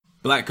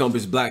Black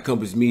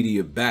Compass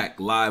Media back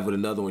live with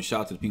another one.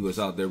 Shout out to the people that's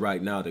out there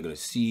right now. They're going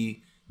to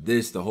see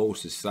this, the whole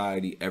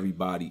society,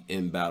 everybody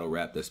in battle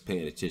rap that's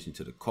paying attention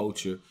to the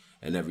culture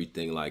and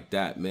everything like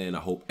that, man. I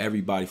hope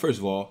everybody, first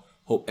of all,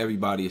 hope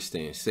everybody is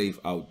staying safe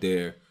out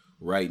there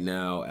right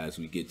now as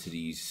we get to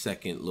these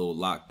second little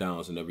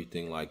lockdowns and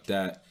everything like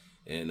that,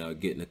 and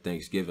getting to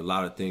Thanksgiving. A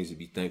lot of things to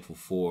be thankful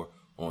for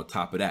on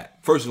top of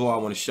that. First of all, I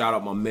want to shout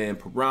out my man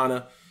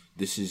Piranha.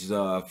 This is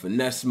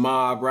Finesse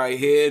Mob right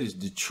here. This is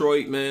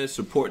Detroit, man.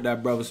 Support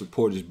that brother.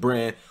 Support his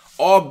brand.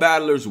 All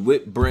battlers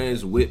with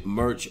brands, with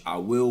merch. I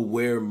will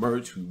wear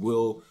merch. We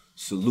will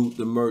salute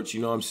the merch.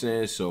 You know what I'm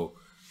saying? So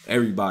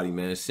everybody,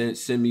 man,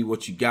 send me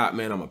what you got,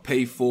 man. I'm gonna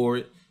pay for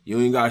it. You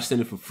ain't gotta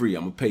send it for free.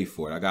 I'm gonna pay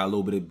for it. I got a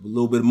little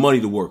bit of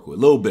money to work with.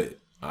 A little bit.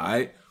 All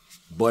right.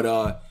 But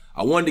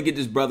I wanted to get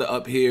this brother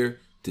up here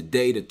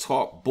today to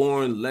talk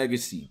Born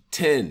Legacy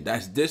 10.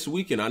 That's this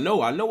weekend. I know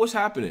what's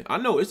happening. I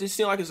know it seems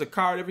like it's a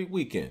card every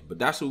weekend, but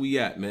that's where we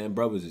at, man.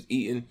 Brothers is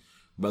eating,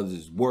 brothers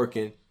is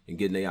working and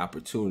getting their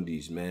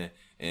opportunities, man.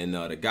 And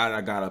the guy that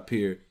I got up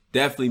here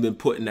definitely been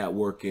putting that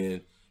work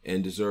in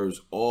and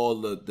deserves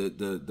all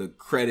the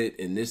credit.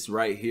 And this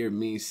right here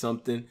means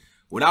something.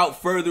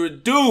 Without further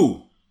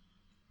ado,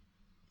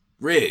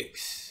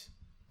 Riggs,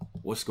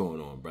 what's going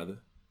on, brother?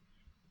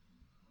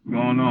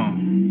 Going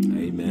on?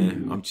 Hey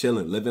man, I'm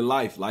chilling, living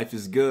life. Life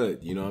is good.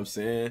 You know what I'm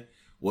saying?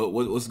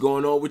 What's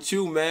going on with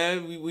you,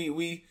 man?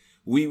 We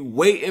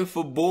waiting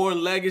for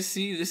Born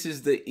Legacy. This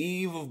is the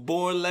eve of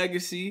Born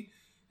Legacy,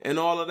 and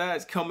all of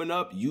that's coming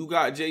up. You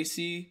got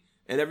JC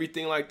and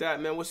everything like that,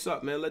 man. What's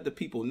up, man? Let the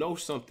people know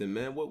something,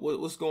 man.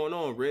 What's going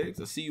on, Riggs?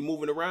 I see you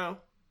moving around.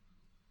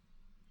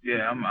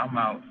 Yeah, I'm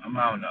out. I'm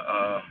out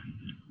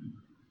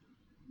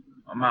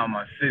in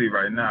my city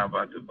right now,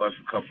 about to bust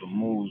a couple of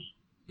moves,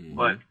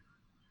 but.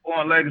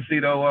 Born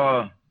Legacy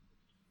though,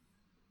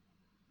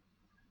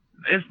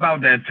 it's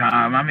about that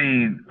time. I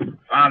mean,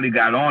 finally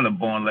got on the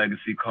Born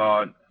Legacy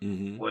card.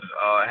 Was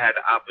had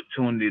the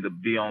opportunity to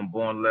be on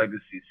Born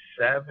Legacy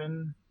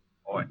 7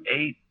 or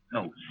 8.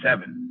 No,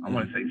 7. I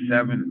want to say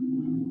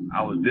 7.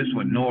 This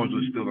when Norris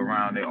was still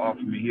around. He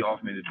offered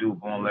me to do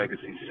Born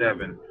Legacy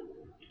 7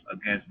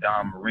 against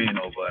Don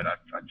Marino, but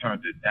I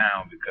turned it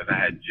down because I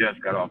had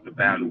just got off the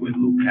battle with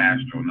Lou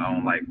Castro, and I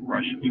don't like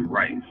rushing to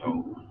write,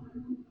 so.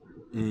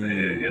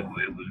 It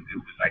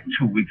was like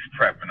 2 weeks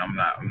prep, and I'm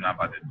not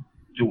about to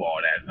do all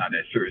that. It's not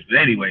that serious. But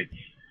anyway,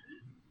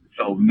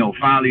 so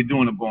finally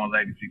doing a Born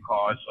Legacy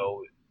card.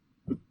 So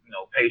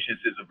patience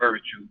is a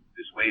virtue.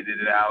 Just waited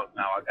it out.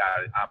 Now I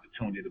got an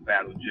opportunity to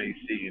battle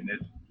JC, and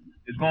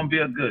it's gonna be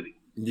a goodie.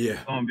 Yeah,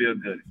 it's gonna be a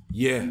goodie.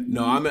 Yeah,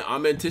 no,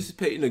 I'm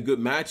anticipating a good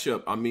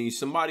matchup. I mean,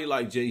 somebody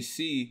like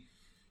JC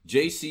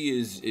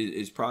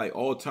is probably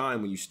all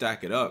time when you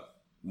stack it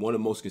up, one of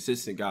the most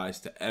consistent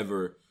guys to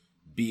ever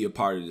be a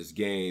part of this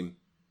game.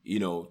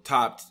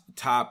 Top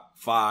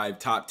 5,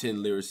 top 10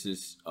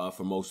 lyricists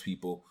for most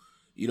people.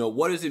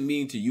 What does it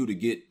mean to you to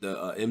get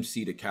the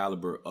MC the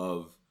caliber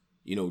of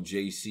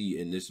JC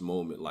in this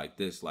moment like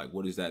this? Like,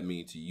 what does that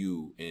mean to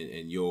you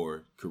and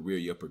your career,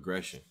 your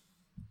progression?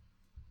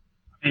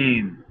 I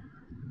mean,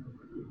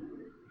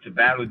 to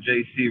battle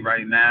JC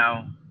right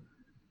now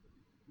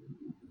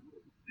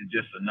is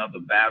just another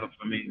battle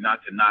for me.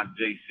 Not to knock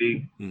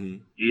JC,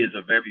 he is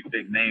a very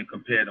big name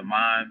compared to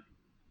mine.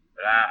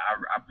 But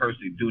I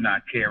personally do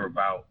not care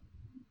about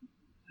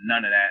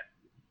none of that.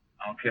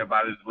 I don't care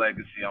about his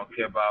legacy. I don't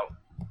care about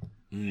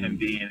him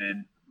being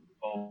in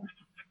both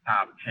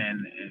top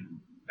 10 in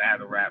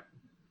battle rap.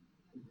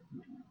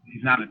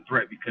 He's not a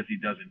threat because he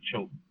doesn't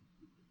choke.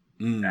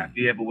 Now, if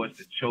he ever was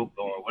to choke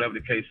or whatever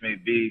the case may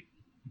be,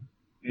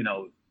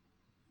 I'm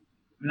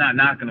not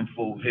knocking him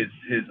for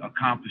his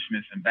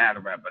accomplishments in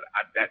battle rap, but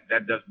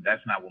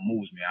that's not what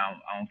moves me.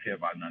 I don't care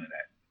about none of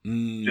that.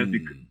 Just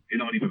because it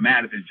don't even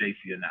matter if it's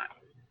JC or not.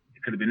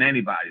 It could have been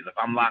anybody. If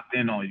I'm locked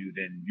in on you,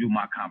 then you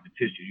my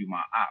competition, you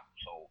my op.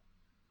 So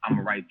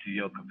I'm right to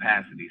your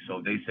capacity.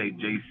 So they say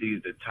JC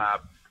is the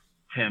top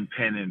 10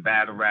 pen in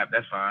battle rap.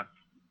 That's fine.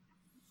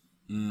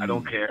 I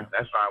don't care.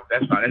 That's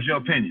fine. That's your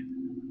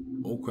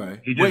opinion.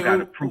 Okay. He just got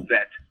to prove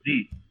that to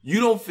me. You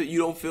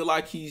don't feel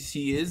like he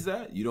is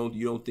that? You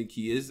don't think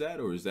he is that,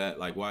 or is that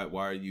like why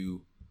are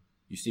you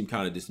seem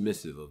kind of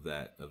dismissive of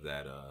that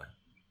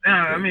No,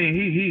 I mean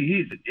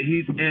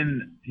he's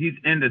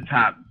in the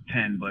top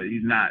 10, but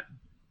he's not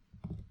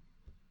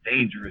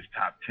dangerous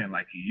top 10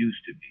 like he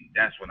used to be.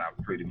 That's what I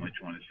pretty much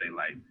want to say.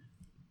 Like,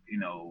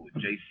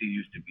 JC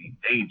used to be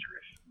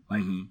dangerous,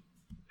 like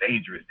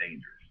dangerous.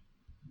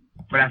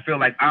 But I feel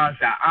like I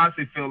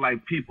honestly feel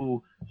like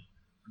people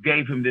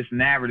gave him this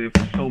narrative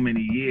for so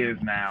many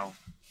years now.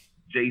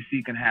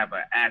 JC can have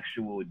an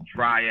actual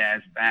dry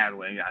ass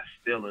battle, and I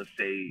still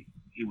say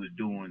he was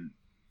doing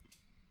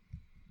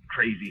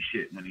crazy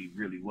shit when he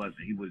really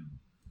wasn't. He was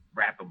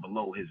rapping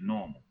below his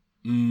normal.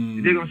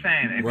 You dig what I'm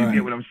saying? If you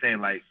get what I'm saying,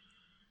 like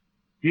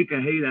he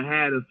done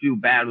had a few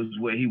battles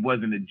where he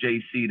wasn't the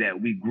JC that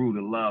we grew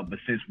to love, but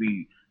since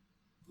we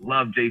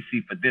love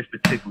JC for this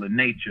particular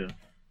nature,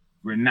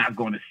 we're not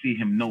going to see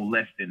him no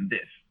less than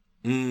this.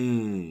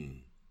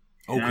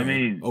 You know what I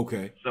mean?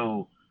 Okay.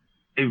 So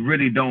it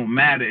really don't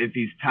matter if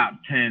he's top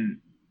 10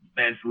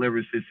 best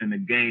lyricists in the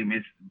game.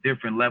 It's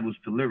different levels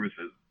to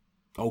lyricism.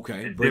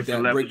 Okay. It's Break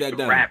that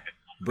down. Rapping.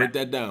 Break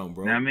that down,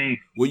 bro. You know what I mean?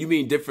 Well, you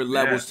mean different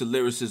levels to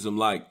lyricism,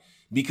 like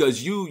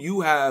because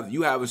you have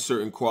a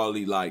certain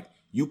quality, like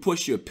you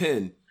push your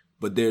pen,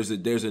 but there's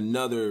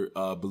another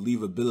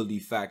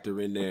believability factor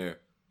in there,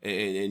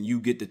 and you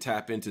get to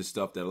tap into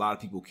stuff that a lot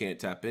of people can't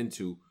tap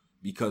into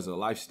because of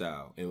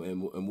lifestyle,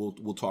 and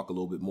we'll talk a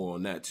little bit more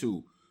on that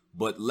too.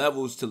 But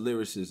levels to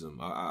lyricism,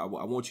 I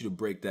want you to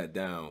break that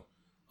down,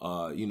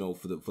 for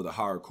the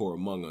hardcore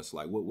among us.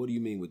 Like, what do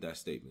you mean with that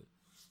statement?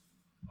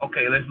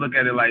 Okay, let's look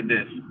at it like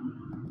this.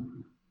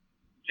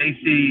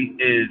 JC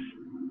is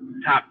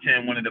top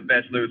 10, one of the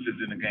best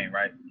lyricists in the game,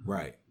 right?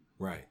 Right.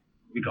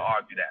 We can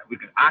argue that.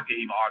 I can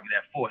even argue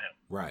that for him.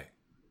 Right.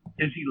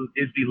 Is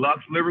the Lux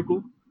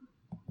lyrical?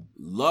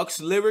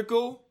 Lux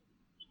lyrical?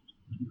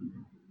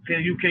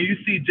 Can you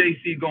see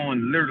JC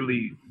going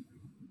literally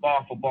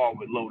ball for ball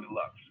with Loaded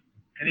Lux?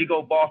 Can he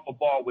go ball for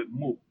ball with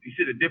Mook? You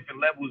see the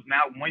different levels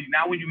now.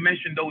 When you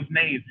mention those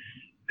names,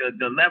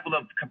 the level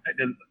of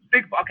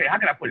okay, how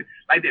can I put it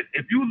like this?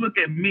 If you look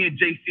at me and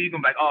JC, you're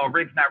gonna be like, oh,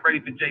 Rick's not ready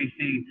for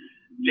JC.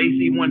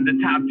 JC won the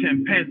top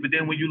 10 pens, but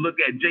then when you look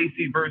at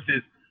JC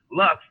versus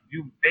Lux,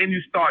 you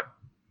start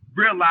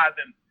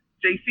realizing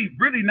JC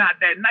really not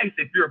that nice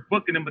if you're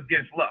booking him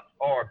against Lux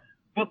or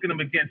booking him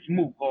against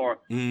Mook or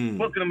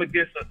booking him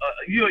against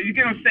you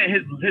get what I'm saying?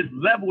 His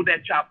level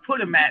that y'all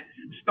put him at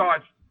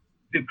starts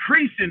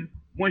decreasing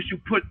once you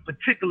put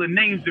particular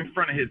names in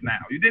front of his now.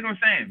 You dig what I'm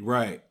saying?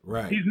 Right.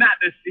 He's not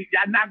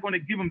y'all not going to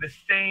give him the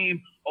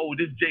same, oh,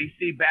 this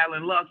JC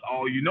battling Lux.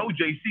 Oh,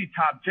 JC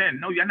top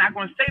 10. No, you're not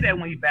going to say that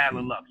when he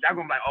battling Lux. Y'all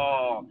going to be like,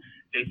 oh,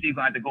 JC going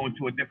to have to go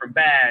into a different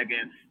bag.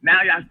 And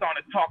now y'all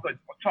starting to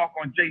talk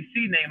on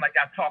JC name like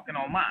y'all talking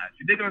on mine.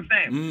 You dig what I'm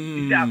saying?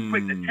 You see how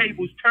quick the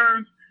tables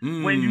turns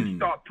when you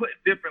start putting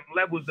different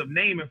levels of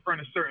name in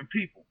front of certain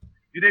people.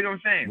 You dig what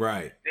I'm saying?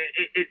 Right.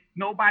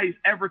 Nobody's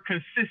ever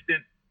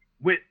consistent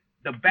with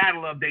the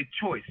battle of their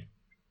choice.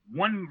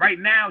 One right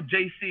now,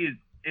 JC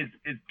is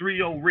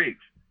 3-0 Riggs.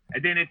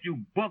 And then if you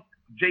book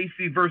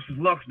JC versus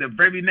Lux, the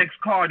very next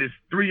card is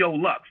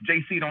 3-0 Lux.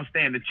 JC don't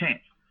stand a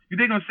chance. You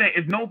dig what I'm saying?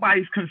 If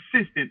nobody's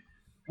consistent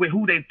with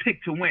who they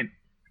pick to win,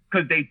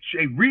 because they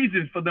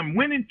reasons for them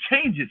winning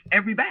changes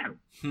every battle.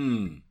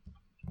 Interesting.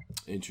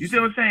 You see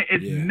what I'm saying?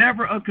 It's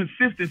never a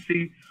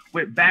consistency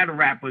with battle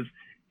rappers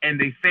and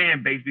their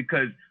fan base,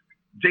 because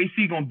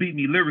JC gonna beat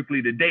me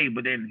lyrically today,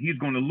 but then he's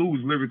gonna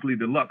lose lyrically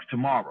to Lux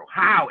tomorrow.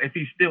 How if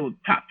he's still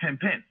top 10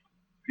 pens?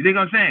 You think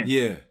what I'm saying?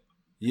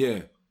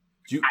 Yeah.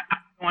 I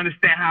don't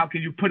understand how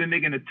can you put a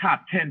nigga in the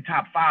top 10,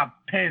 top 5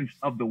 pens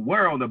of the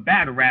world of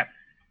battle rap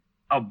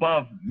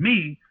above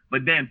me,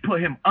 but then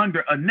put him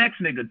under a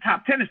next nigga.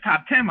 Top 10 is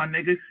top 10, my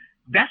nigga.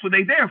 That's what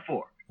they there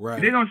for.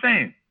 Right. You know what I'm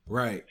saying?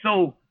 Right.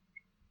 So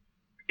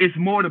it's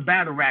more to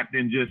battle rap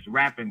than just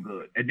rapping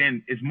good. And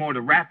then it's more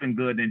to rapping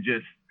good than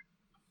just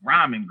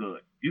rhyming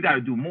good. You got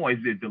to do more.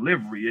 It's your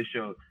delivery. It's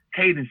your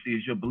cadency.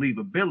 It's your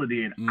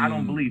believability. And I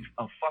don't believe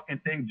a fucking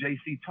thing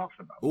JC talks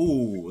about.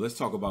 Ooh, let's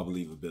talk about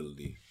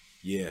believability.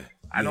 Yeah.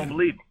 I don't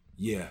believe him.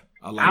 Yeah.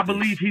 I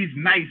believe he's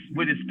nice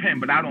with his pen,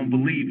 but I don't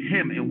believe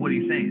him and what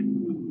he's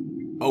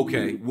saying.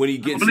 Okay. When he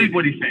gets, I believe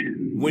what he's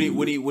saying. When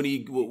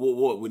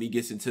he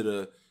gets into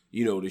the,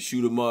 the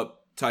shoot 'em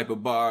up type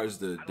of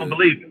bars, I don't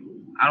believe it.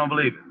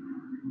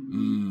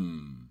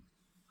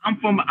 I'm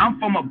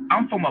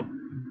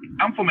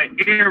from an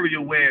area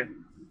where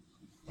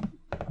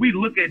we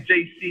look at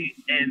JC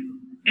and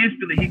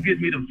instantly he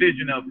gives me the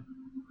vision of,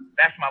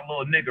 that's my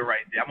little nigga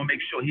right there. I'm gonna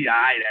make sure he all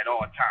right at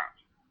all times.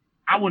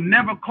 I will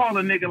never call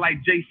a nigga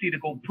like JC to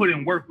go put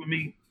in work with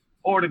me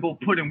or to go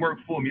put in work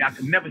for me. I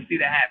could never see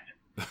that happen.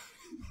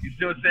 You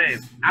see what I'm saying?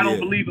 I don't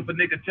believe if a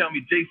nigga tell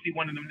me JC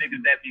one of them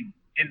niggas that be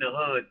in the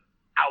hood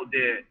out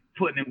there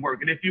putting in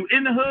work. And if you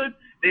in the hood,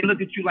 they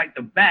look at you like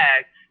the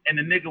bag and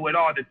the nigga with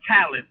all the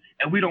talent,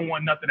 and we don't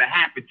want nothing to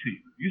happen to you.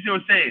 You see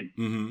what I'm saying?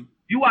 Mm-hmm.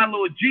 You our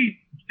little G.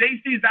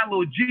 JC is our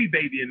little G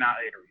baby in our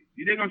area.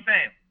 You dig what I'm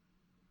saying?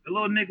 The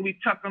little nigga we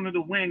tuck under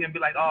the wing and be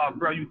like, oh,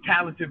 bro, you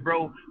talented,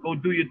 bro. Go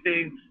do your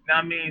thing. Know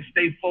what I mean?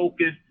 Stay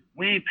focused.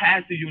 We ain't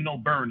passing you no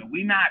burner.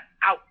 You're not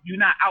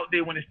out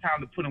there when it's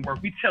time to put in work.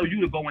 We tell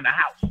you to go in the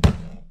house.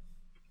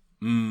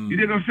 You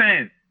dig what I'm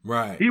saying?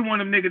 Right. He one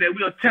of them niggas that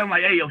we'll tell him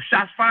like, hey, yo,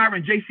 shots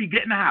firing, JC,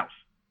 get in the house.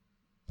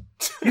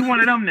 He one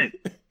of them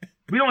niggas.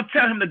 We don't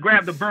tell him to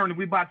grab the burner.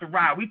 We about to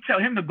ride. We tell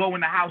him to go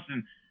in the house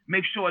and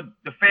make sure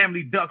the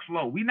family ducks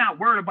low. We not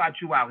worried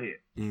about you out here.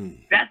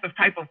 That's the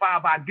type of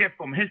vibe I get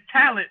from him. His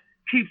talent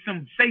keeps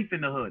him safe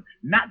in the hood,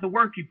 not the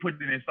work he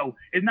put in. So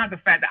it's not the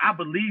fact that I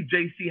believe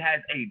JC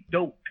has a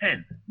dope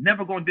pen.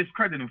 Never gonna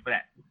discredit him for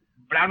that.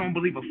 But I don't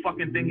believe a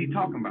fucking thing he's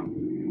talking about.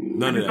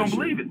 I just don't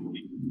believe it.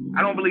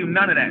 I don't believe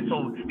none of that.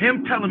 So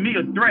him telling me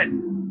a threat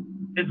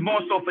is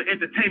more so for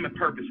entertainment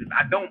purposes.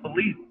 I don't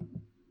believe it.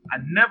 I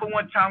never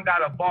one time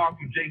got a bar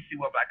from JC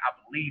where I'm like, I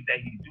believe that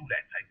he do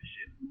that type of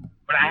shit.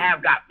 But I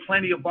have got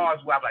plenty of bars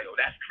where I'm like, oh,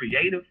 that's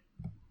creative.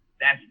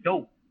 That's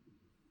dope.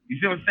 You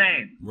see what I'm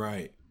saying?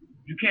 Right.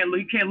 He can't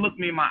look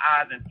me in my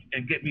eyes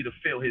and get me to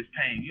feel his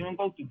pain. You don't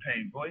go through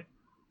pain, boy.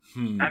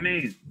 I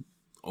mean,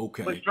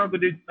 okay. What struggle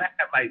did you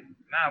have? Like,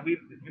 nah, we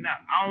not.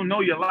 I don't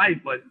know your life,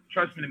 but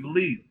trust me and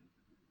believe.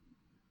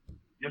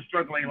 Your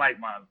struggle ain't like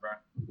mine, bro.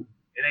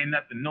 It ain't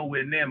nothing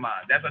nowhere near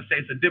mine. That's what I say.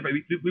 It's a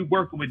different. We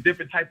working with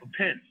different type of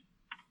pens.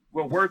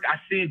 Well, I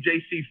seen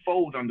JC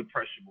fold under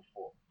pressure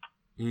before.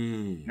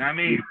 You know what I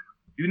mean?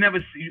 You never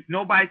see.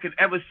 Nobody can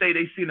ever say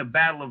they seen a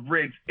battle of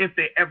Riggs if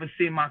they ever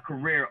seen my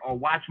career or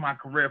watch my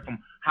career from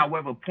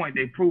however point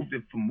they proved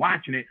it from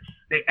watching it.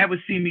 They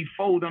ever seen me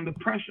fold under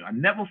pressure? I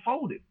never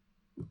folded.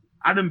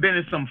 I done been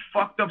in some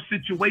fucked up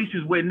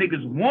situations where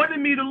niggas wanted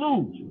me to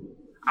lose.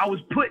 I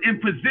was put in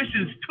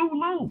positions to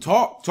lose.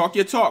 Talk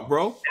your talk,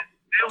 bro.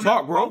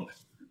 Talk, bro.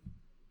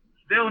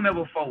 Still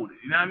never folded.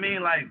 You know what I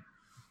mean? Like,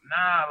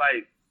 nah,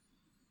 like,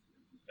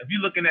 if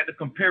you're looking at the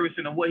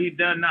comparison of what he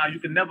done now, you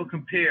can never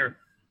compare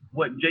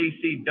what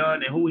JC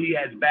done and who he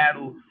has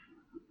battled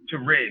to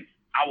Riggs.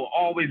 I will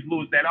always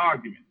lose that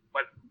argument,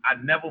 but I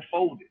never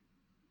folded.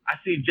 I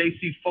see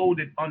JC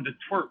folded under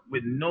Twerk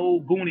with no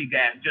Goonie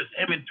gas, just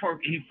him and Twerk,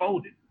 and he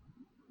folded.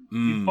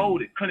 He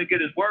folded. Couldn't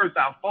get his words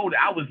out, folded.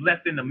 I was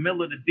left in the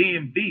middle of the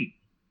DMV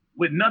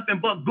with nothing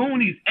but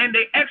Goonies and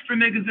they extra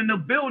niggas in the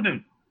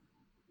building.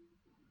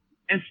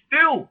 And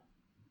still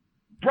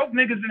broke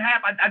niggas in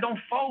half. I don't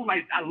fold.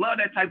 Like, I love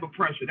that type of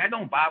pressure. That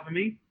don't bother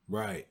me.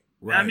 Right.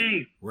 Right. I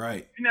mean,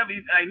 right. You never,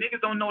 like,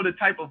 niggas don't know the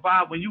type of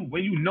vibe when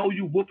you know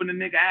you whooping a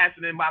nigga ass,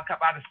 and then by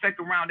the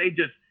second round they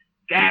just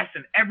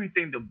gassing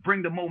everything to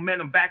bring the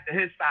momentum back to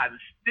his side, and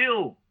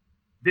still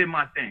did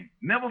my thing.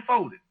 Never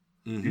folded.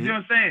 You know what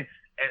I'm saying?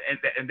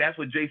 And that's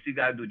what JC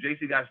got to do.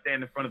 JC got to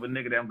stand in front of a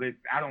nigga that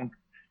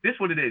this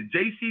what it is.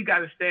 JC got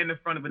to stand in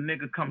front of a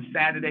nigga come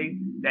Saturday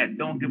that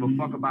don't give a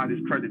fuck about his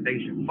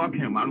accreditation. Fuck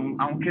him. I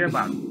don't care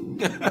about him.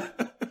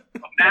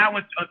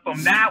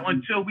 From now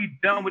until we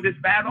done with this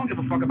battle, I don't give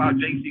a fuck about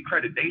JC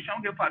accreditation. I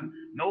don't give a fuck.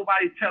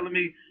 Nobody telling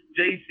me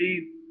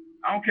JC.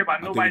 I don't care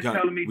about nobody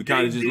telling me. We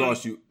kind of just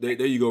lost you. There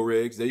you go,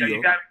 Riggs. There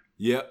you go.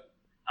 Yep.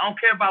 I don't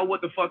care about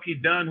what the fuck he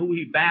done, who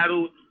he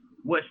battled,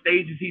 what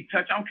stages he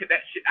touched. I don't care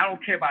that shit. I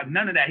don't care about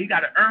none of that. He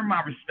got to earn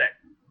my respect.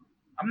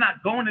 I'm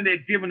not going in there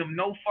giving him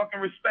no fucking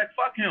respect.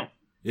 Fuck him.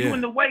 Yeah. You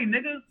in the way,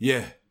 nigga.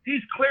 Yeah.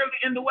 He's clearly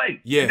in the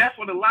way. Yeah. And that's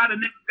what a lot of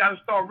niggas got to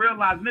start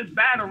realizing. This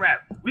battle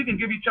rap, we can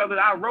give each other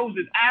our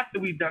roses after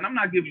we done. I'm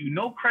not giving you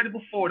no credit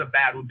before the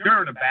battle,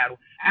 during the battle.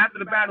 After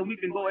the battle, we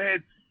can go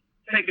ahead,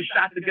 take a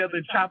shot together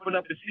and chop it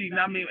up and see, you know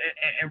what I mean,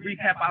 and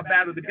recap our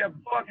battle together.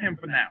 Fuck him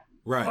for now.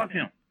 Right. Fuck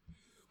him.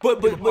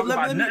 But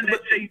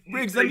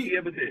Riggs,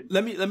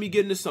 let me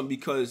get into something,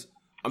 because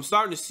I'm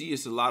starting to see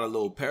it's a lot of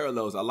little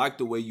parallels. I like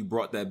the way you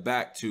brought that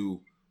back to,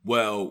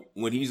 well,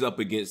 when he's up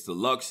against the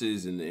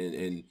Luxes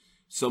and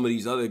some of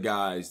these other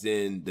guys,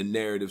 then the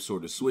narrative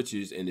sort of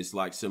switches and it's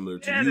like similar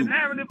to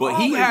you.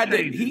 But he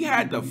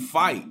had to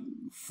fight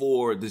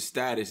for the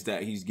status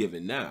that he's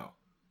given now.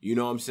 You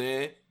know what I'm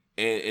saying?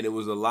 And it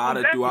was a lot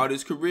of throughout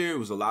his career, it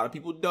was a lot of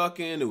people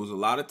ducking. It was a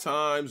lot of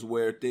times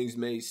where things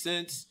made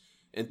sense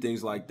and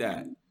things like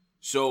that.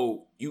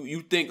 So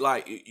you think,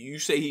 like, you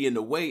say he in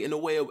the way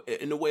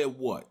of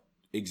what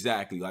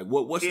exactly? Like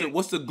what's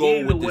the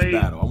goal with this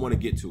battle? I want to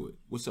get to it.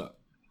 What's up?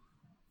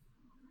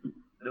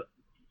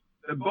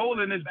 The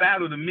goal in this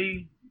battle to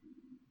me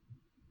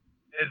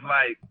is,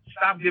 like,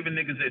 stop giving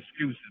niggas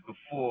excuses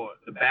before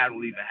the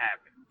battle even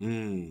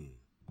happens.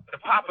 The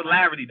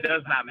popularity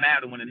does not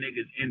matter when a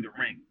nigga's in the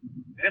ring.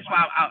 That's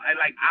why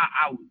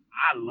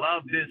I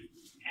love this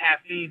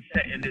caffeine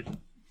setting, this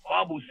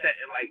bubble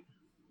setting. Like,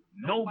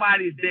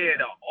 nobody's there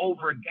to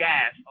over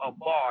gas a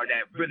bar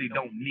that really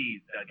don't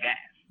need the gas.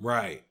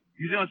 Right.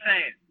 You know what I'm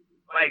saying?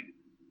 Like,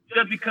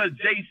 just because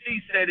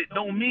JC said it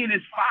don't mean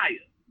it's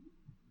fire.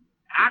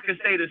 I can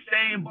say the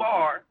same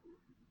bar,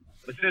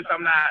 but since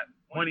I'm not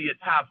one of your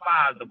top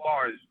five, the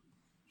bar is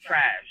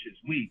trash,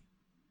 it's weak.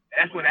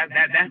 That's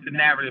the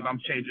narrative I'm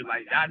changing.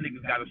 Like, y'all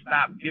niggas gotta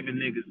stop giving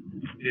niggas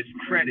this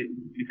credit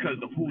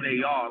because of who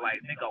they are.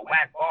 Like, nigga, a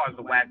whack bar is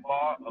a whack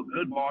bar, a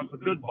good bar is a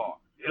good bar.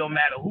 It don't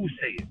matter who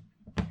say it.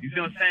 You see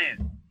what I'm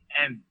saying?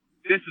 And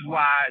this is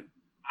why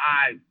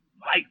I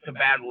like to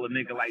battle a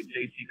nigga like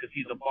JC, because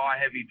he's a bar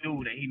heavy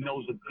dude and he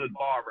knows a good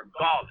bar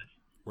regardless.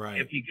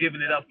 Right. If he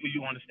giving it up for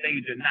you on the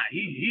stage or not.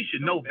 He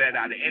should know better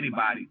out of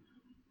anybody.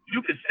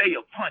 You can say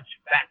a punch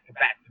back to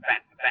back to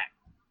back to back.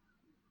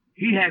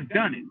 He has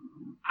done it.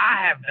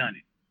 I have done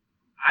it.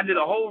 I did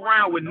a whole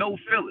round with no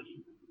fillers.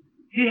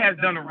 He has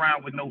done a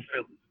round with no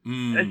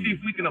fillers. Let's see if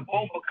we can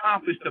both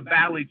accomplish to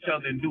battle each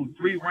other and do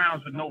 3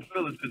 rounds with no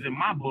fillers, because in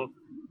my book,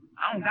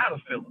 I don't got a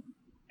filler.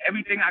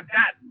 Everything I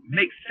got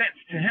makes sense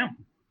to him.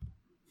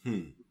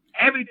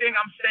 Everything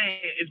I'm saying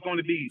is going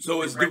to be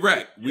so it's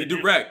direct. We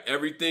direct.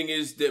 Everything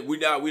is that we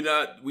not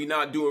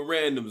doing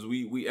randoms.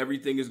 We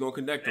everything is going to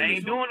connect. I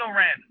ain't doing no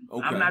randoms.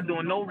 Okay. I'm not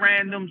doing no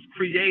randoms.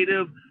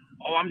 Creative.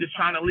 Oh, I'm just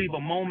trying to leave a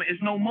moment.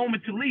 It's no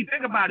moment to leave.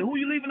 Think about it. Who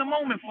you leaving a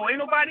moment for? Ain't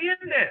nobody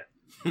in there.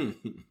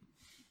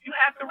 You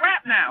have to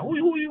rap now.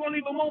 Who you gonna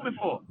leave a moment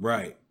for?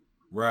 Right.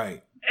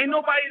 Right. Ain't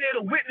nobody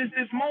there to witness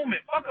this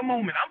moment. Fuck a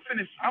moment.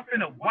 I'm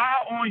finna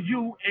wild on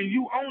you and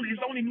you only.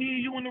 It's only me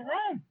and you in the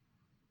room.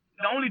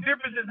 The only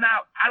difference is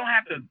now I don't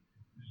have to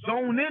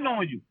zone in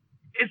on you.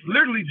 It's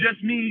literally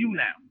just me and you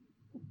now.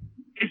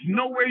 It's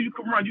nowhere you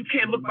can run. You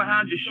can't look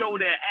behind your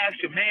shoulder and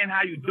ask your man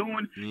how you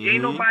doing.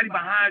 Ain't nobody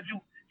behind you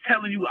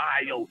telling you,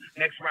 yo,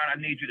 next round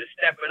I need you to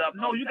step it up.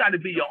 No, you got to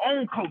be your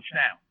own coach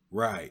now.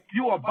 Right.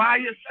 You are by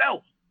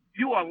yourself.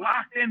 You are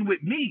locked in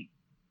with me.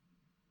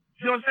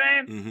 You know what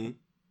I'm saying? Mm-hmm.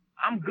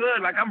 I'm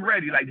good. Like, I'm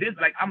ready. Like this.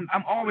 Like I'm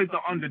always the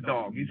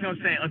underdog. You see what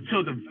I'm saying?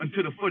 Until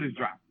the footage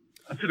drop,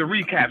 until the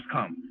recaps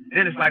come.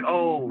 Then it's like,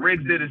 oh,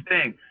 Riggs did his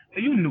thing.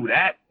 And you knew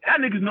that.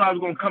 Y'all niggas knew I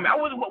was gonna come in.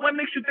 What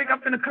makes you think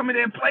I'm finna come in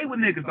there and play with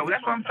niggas though?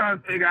 That's what I'm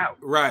trying to figure out.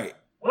 Right.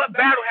 What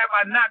battle have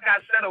I not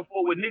got set up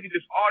for where niggas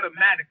just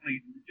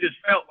automatically just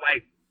felt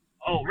like,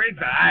 oh,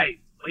 Riggs alright,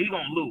 but he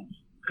gonna lose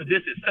because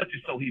this is such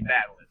and so he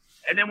battling.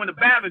 And then when the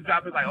battle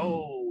drop, it's like,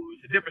 oh,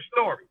 it's a different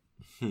story.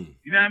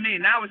 You know what I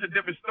mean? Now it's a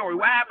different story.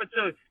 What happened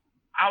to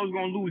I was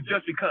gonna lose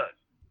just because?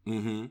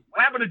 Mm-hmm.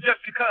 What happened to just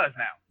because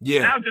now?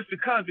 Yeah. Now just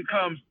because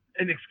becomes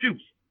an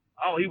excuse.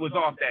 Oh, he was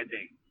off that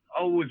day.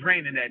 Oh, it was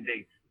raining that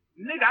day.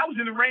 Nigga, I was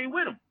in the rain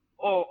with him.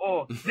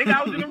 Or nigga,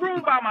 I was in the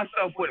room by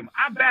myself with him.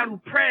 I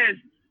battled Prez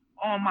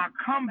on my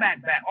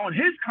comeback battle, on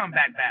his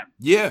comeback battle.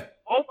 Yeah.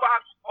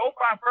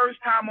 05 first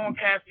time on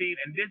Caffeine,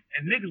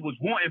 and niggas was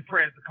wanting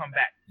Prez to come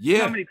back. Yeah. You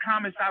know how many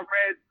comments I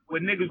read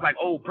where niggas like,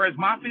 oh, Prez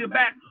Mafia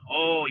back?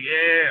 Oh,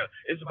 yeah,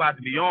 it's about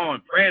to be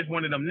on. Prez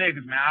one of them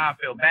niggas, man. I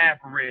feel bad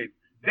for Riggs.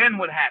 Then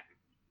what happened?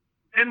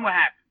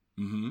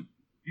 Mm-hmm.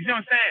 You see what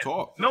I'm saying?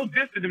 Talk. No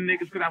diss to them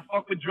niggas because I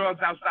fuck with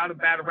drugs outside of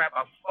battle rap.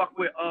 I fuck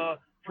with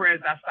Prez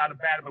outside of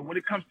battle. But when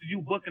it comes to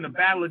you booking a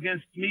battle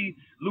against me,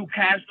 Luke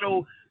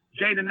Castro,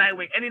 Jay the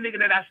Nightwing, any nigga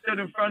that I stood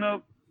in front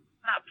of,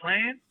 I'm not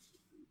playing.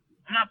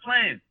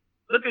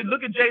 Look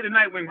at Jay the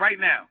Nightwing right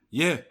now.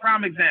 Yeah.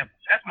 Prime example.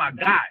 That's my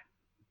guy.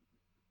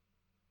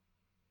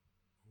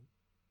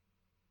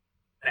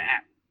 The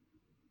app.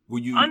 Were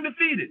you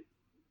Undefeated.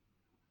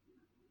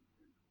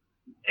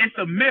 It's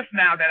a myth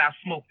now that I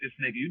smoked this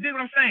nigga. You dig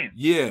what I'm saying?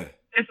 Yeah.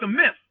 It's a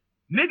myth.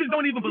 Niggas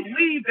don't even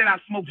believe that I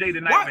smoked Jay the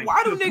Nightwing.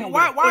 Why do niggas?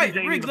 Why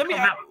Riggs?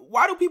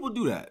 Why do people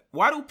do that?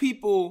 Why do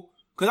people?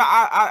 Because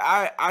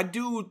I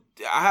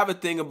have a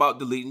thing about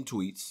deleting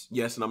tweets.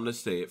 Yes, and I'm gonna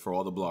say it for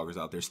all the bloggers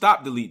out there.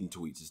 Stop deleting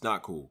tweets. It's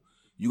not cool.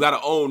 You got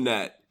to own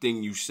that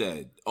thing you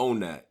said.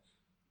 Own that.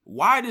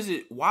 Why does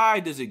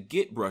it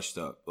get brushed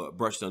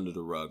under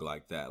the rug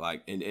like that?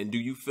 Like, and do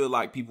you feel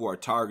like people are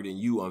targeting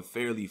you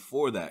unfairly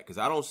for that? Because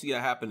I don't see it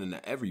happening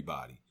to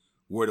everybody.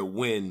 Where the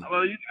win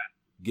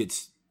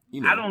gets,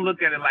 you know. I don't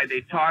look at it like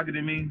they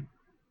targeting me.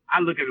 I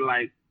look at it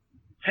like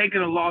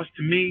taking a loss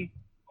to me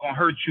gonna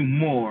hurt you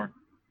more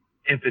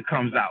if it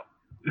comes out,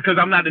 because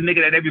I'm not the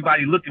nigga that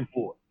everybody looking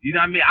for. You know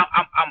what I mean?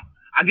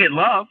 I get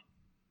love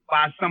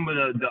by some of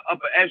the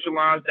upper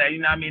echelons that, you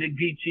know what I mean, the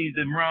Geechees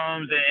and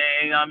Rums and,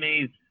 you know what I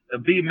mean, the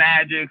B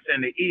Magics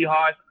and the E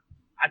Hearts.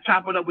 I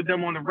chop it up with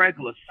them on the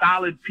regular.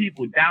 Solid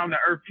people, down to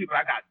earth people.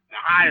 I got the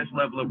highest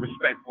level of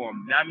respect for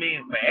them. You know what I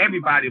mean? For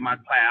everybody in my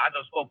class. I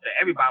just spoke to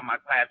everybody in my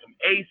class, from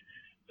Ace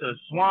to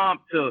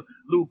Swamp to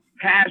Luke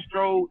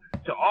Castro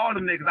to all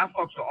them niggas. I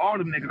fucks with all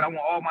them niggas. I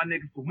want all my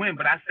niggas to win.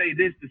 But I say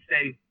this to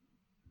say,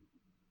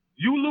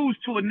 you lose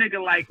to a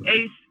nigga like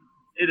Ace,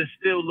 it'll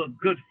still look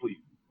good for you.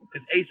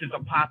 Because Ace is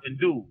a poppin'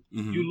 dude.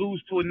 Mm-hmm. You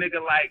lose to a nigga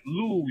like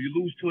Lou. You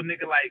lose to a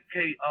nigga like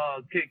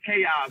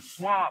Chaos,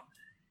 Swamp.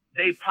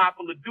 They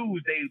popular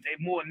dudes. They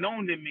more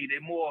known than me.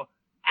 They more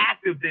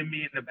active than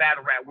me in the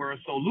battle rap world.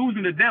 So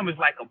losing to them is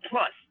like a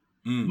plus.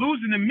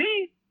 Losing to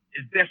me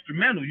is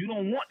detrimental. You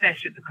don't want that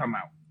shit to come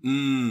out.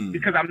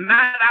 Because I'm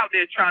not out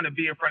there trying to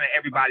be in front of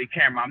everybody's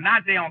camera. I'm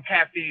not there on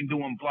Caffeine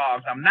doing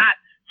blogs. I'm not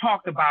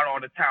talked about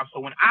all the time.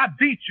 So when I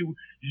beat you,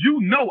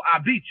 you know I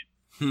beat you.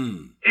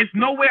 It's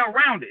no way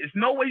around it. It's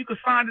no way you can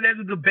find it as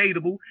a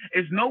debatable.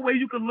 It's no way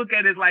you can look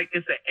at it like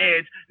it's an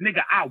edge.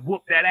 Nigga, I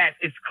whooped that ass.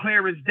 It's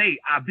clear as day.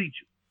 I beat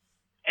you.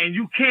 And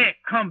you can't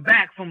come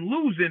back from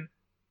losing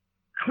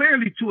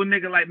clearly to a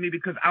nigga like me,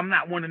 because I'm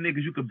not one of the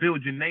niggas you could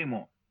build your name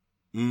on.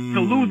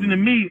 So losing to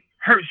me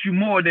hurts you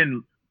more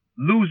than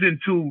losing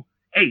to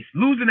Ace.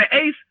 Losing to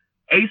Ace,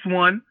 Ace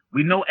won.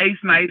 We know Ace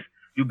nice.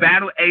 You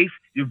battle Ace.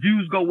 Your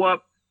views go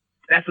up.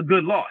 That's a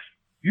good loss.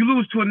 You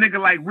lose to a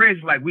nigga like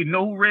Riggs, like we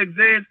know who Riggs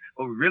is,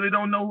 but we really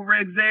don't know who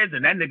Riggs is,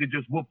 and that nigga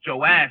just whooped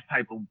your ass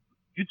type of,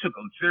 you took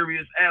a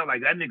serious L,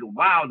 like that nigga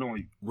wild on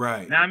you.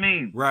 Right. You know what I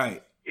mean?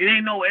 Right. It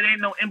ain't no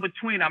in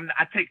between. I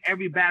take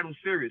every battle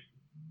serious.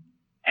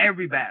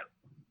 Every battle.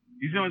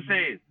 You see what I'm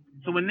saying?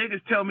 So when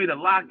niggas tell me to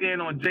lock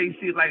in on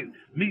JC, like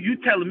me, you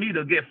telling me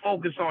to get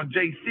focused on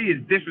JC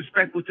is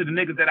disrespectful to the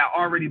niggas that I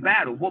already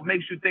battled. What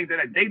makes you think that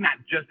they not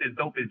just as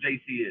dope as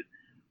JC is?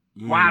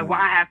 Why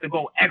I have to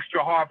go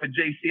extra hard for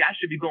JC? I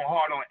should be going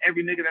hard on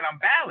every nigga that I'm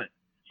battling.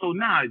 So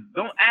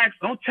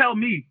don't tell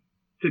me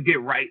to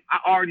get right. I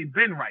already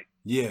been right.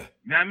 Yeah.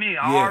 You know what I mean?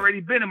 I already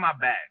been in my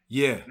bag.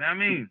 Yeah. You know what I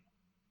mean?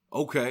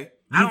 Okay.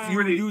 I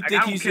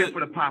don't care for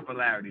the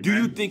popularity. Do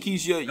man. you think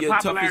he's your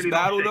toughest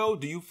battle though?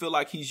 Do you feel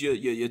like he's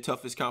your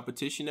toughest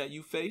competition that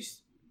you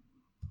faced?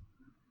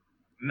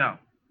 No.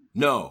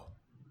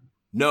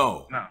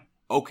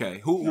 Okay.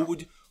 Who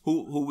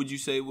would you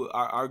say would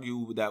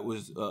argue that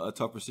was a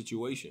tougher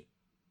situation?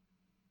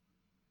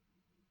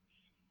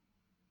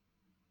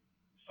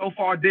 So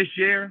far this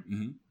year,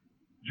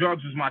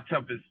 drugs was my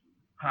toughest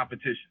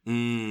competition.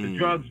 The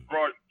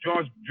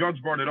drugs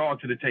brought it all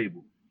to the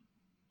table.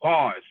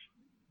 Bars,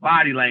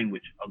 body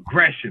language,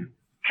 aggression,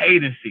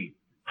 cadency,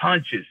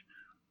 punches.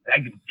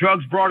 Like,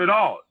 drugs brought it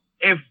all.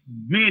 If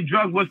me and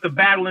drugs was to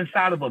battle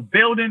inside of a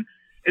building,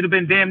 it'd have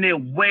been damn near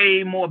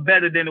way more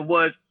better than it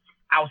was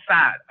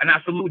outside. And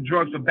I salute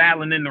drugs for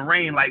battling in the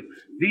rain. Like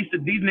these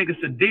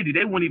niggas Sadiddy,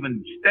 they wouldn't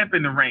even step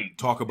in the rain.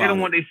 They don't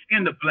want their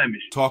skin to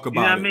blemish. Talk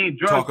about it. You know what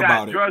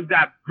I mean? Drugs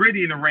got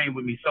gritty in the rain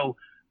with me. So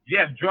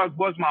yes, drugs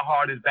was my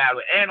hardest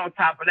battle. And on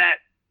top of that,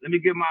 let me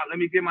give my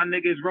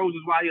nigga his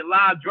roses while you're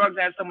alive. Drugs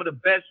had some of the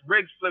best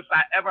rig flips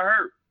I ever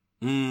heard.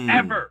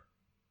 Ever.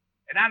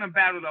 And I done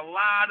battled a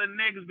lot of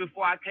niggas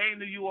before I came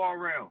to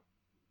URL.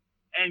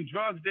 And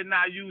drugs did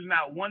not use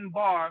not one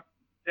bar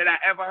that I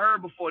ever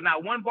heard before.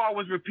 Not one bar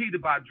was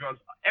repeated by drugs.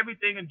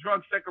 Everything in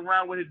drugs second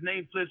round with his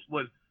name flips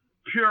was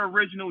pure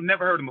original,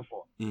 never heard him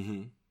before.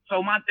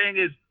 So my thing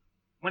is,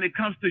 when it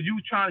comes to you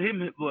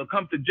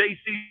come to JC,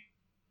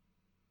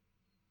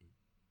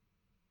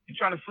 you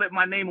trying to flip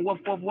my name and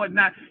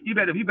whatnot, you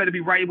better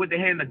be right with the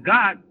hand of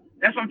God.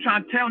 That's what I'm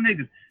trying to tell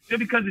niggas. Just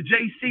because of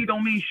JC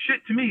don't mean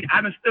shit to me.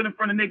 I done stood in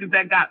front of niggas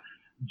that got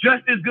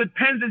just as good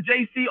pens as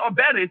JC or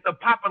better. It's the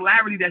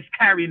popularity that's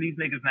carrying these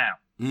niggas now.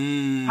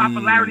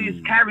 Popularity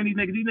is carrying these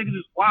niggas. These niggas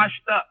is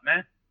washed up,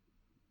 man.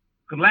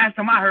 Cause last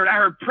time I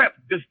heard Prep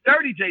just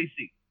 30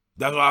 JC.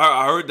 That's what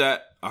I heard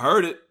that. I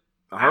heard it.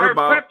 I heard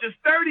about Prep just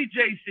 30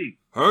 JC.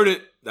 Heard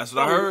it. That's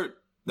what I heard.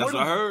 That's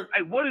what I heard.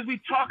 Like, what is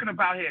we talking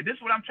about here? This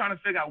is what I'm trying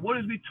to figure out. What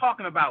is we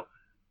talking about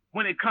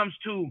when it comes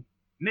to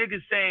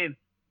niggas saying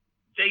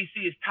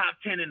JC is top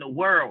 10 in the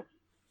world?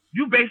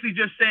 You basically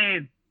just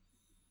saying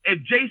if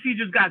JC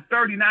just got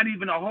 30, not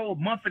even a whole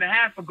month and a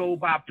half ago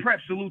by Prep,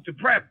 salute to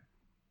Prep.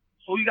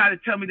 So you got to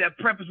tell me that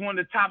Prep is one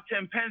of the top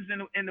 10 pens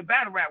in the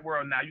battle rap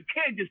world now. You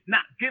can't just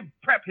not give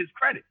Prep his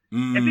credit.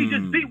 If he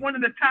just beat one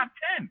of the top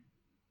 10,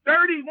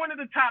 30, one of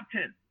the top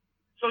 10.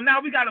 So now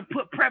we got to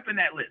put Prep in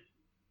that list.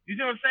 You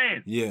know what I'm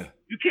saying? Yeah.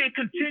 You can't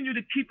continue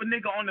to keep a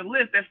nigga on the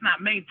list that's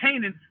not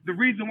maintaining the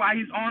reason why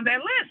he's on that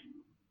list.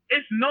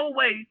 It's no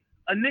way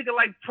a nigga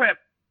like Prep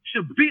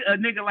should beat a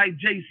nigga like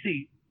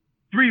JC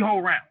 3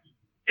 whole rounds.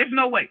 It's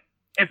no way.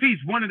 If he's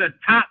one of the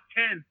top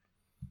 10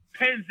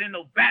 pens in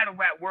the battle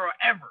rap world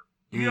ever.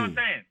 You know what I'm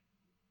saying?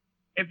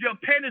 If your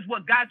pen is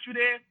what got you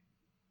there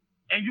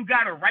and you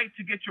got a right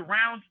to get your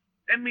rounds,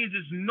 that means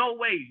there's no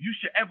way you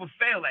should ever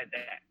fail at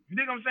that. You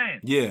think what I'm saying?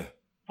 Yeah.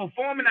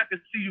 Performing, I can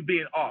see you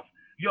being off.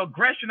 Your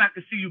aggression, I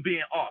can see you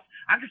being off.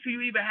 I can see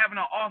you even having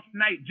an off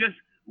night just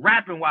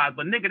rapping-wise.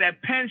 But, nigga,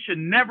 that pen should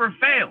never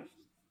fail.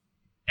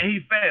 And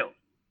he failed.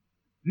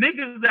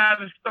 Niggas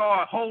gotta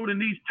start holding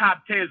these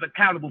top 10s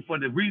accountable for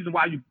the reason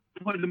why you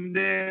put them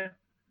there.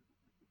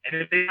 And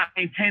if they're not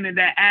maintaining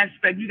that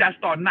aspect, you got to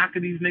start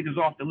knocking these niggas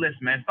off the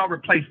list, man. Start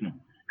replacing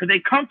them. Because they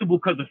comfortable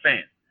because of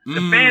fans.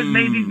 The fans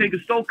made these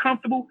niggas so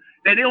comfortable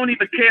that they don't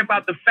even care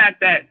about the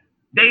fact that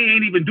they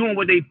ain't even doing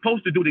what they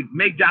supposed to do to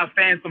make y'all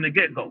fans from the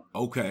get-go.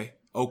 Okay.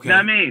 You know what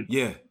I mean?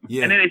 Yeah.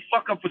 And then they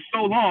fuck up for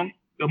so long,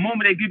 the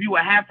moment they give you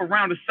a half a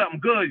round of something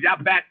good, y'all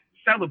back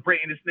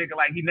celebrating this nigga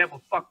like he never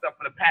fucked up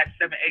for the past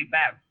 7, 8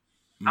 battles.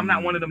 I'm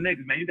not one of them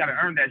niggas, man. You got to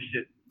earn that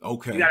shit.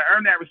 Okay. You got to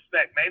earn that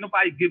respect, man. Ain't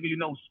nobody giving you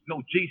no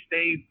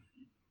G-stage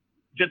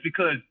just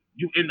because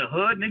you in the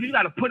hood, nigga. You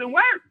got to put in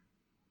work.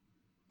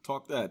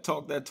 Talk that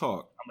talk.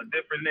 I'm a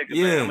different nigga,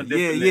 yeah, man. I'm a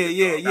different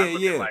nigga.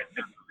 Yeah. Like,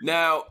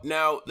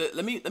 Now,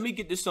 let me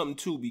get to something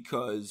too,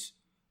 because,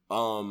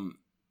 and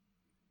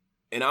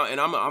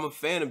I'm a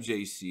fan of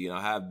JC, and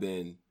I have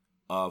been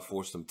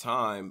for some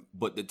time.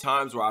 But the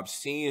times where I've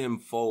seen him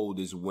fold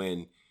is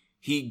when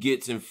he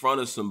gets in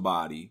front of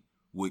somebody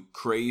with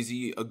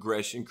crazy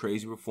aggression,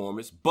 crazy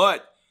performance.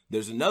 But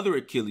there's another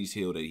Achilles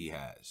heel that he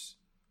has,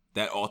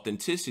 that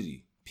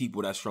authenticity.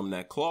 People that's from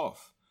that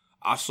cloth.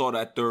 I saw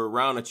that third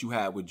round that you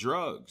had with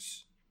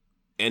drugs,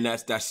 and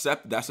that's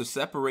a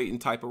separating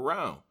type of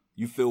round.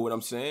 You feel what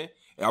I'm saying?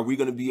 Are we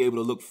going to be able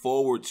to look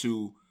forward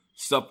to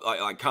stuff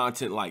like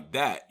content like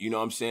that? You know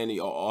what I'm saying? The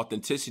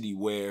authenticity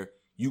where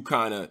you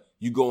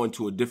go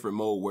into a different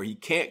mode where he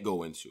can't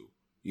go into.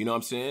 You know what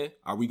I'm saying?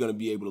 Are we going to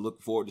be able to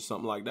look forward to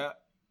something like that?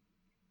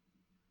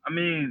 I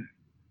mean,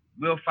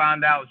 we'll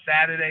find out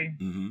Saturday.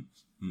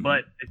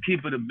 But to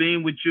keep it a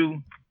beam with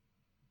you,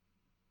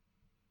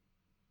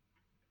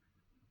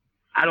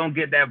 I don't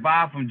get that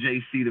vibe from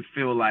JC to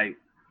feel like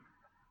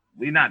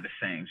we're not the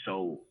same.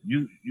 So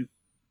you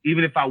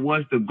even if I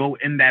was to go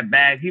in that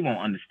bag, he won't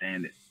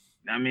understand it.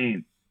 I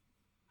mean,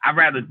 I'd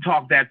rather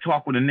talk that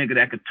talk with a nigga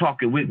that could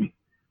talk it with me.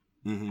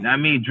 I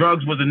mean,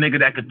 Drugs was a nigga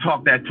that could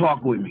talk that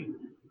talk with me.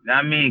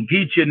 I mean,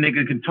 Geechee a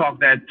nigga can talk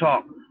that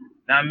talk.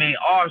 I mean,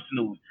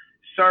 Arsenal,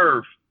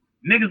 Surf,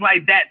 Niggas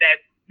like that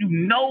you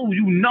know it.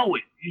 You know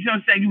what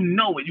I'm saying? You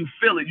know it. You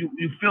feel it.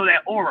 You feel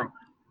that aura.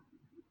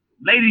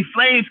 Lady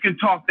Flames can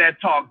talk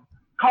that talk.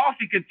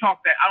 Coffee can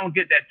talk that. I don't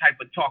get that type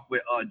of talk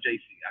with JC.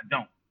 I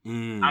don't.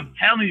 I'm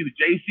telling you,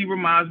 JC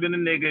reminds me of the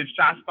nigga. If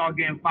shots start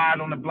getting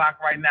fired on the block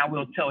right now,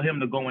 we'll tell him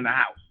to go in the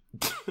house.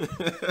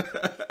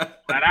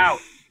 Flat out.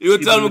 You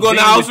gonna tell him to go in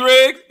the house,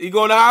 Riggs? You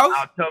go in the house?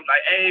 I'll tell him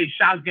like, hey,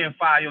 shots getting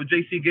fired. Yo,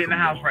 JC, get in the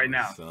house right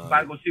now.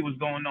 Somebody go see what's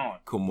going on.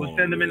 We'll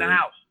send him in the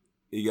house.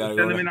 We'll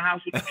send him in the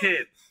house with the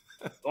kids.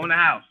 Go in the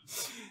house.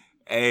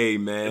 Hey,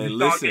 man, if he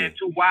listen. start getting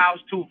too wild,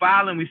 too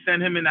violent, we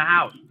send him in the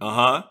house.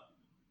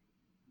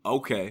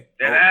 Okay.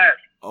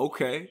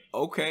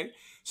 Okay.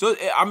 So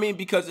I mean,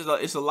 because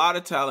it's a lot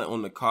of talent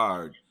on the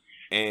card,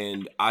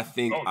 and I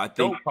think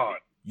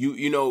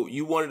you know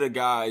you one of the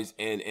guys,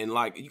 and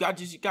like you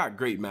got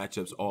great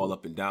matchups all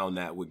up and down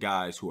that with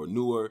guys who are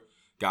newer,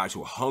 guys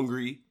who are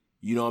hungry,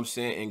 you know what I'm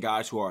saying, and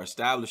guys who are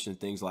established and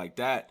things like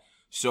that.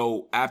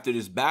 So after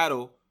this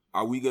battle,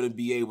 are we going to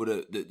be able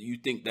to, you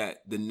think that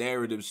the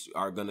narratives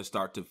are going to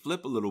start to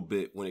flip a little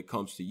bit when it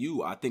comes to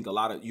you? I think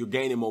you're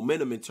gaining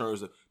momentum in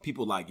terms of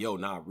people like, yo,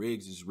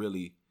 Riggs is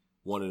really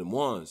one of them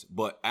ones.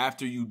 But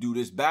after you do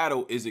this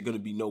battle, is it going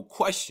to be no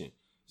question?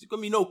 Is it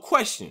going to be no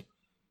question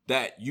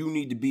that you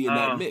need to be in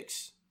that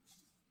mix?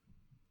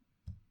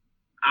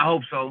 I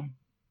hope so.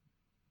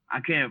 I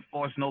can't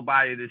force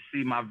nobody to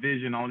see my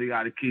vision. I only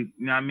got to keep,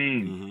 you know what I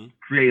mean,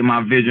 creating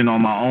my vision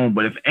on my own.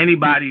 But if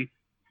anybody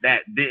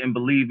that didn't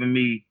believe in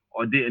me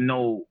or didn't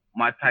know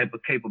my type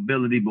of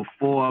capability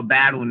before a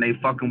battle and they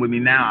fucking with me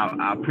now,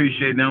 I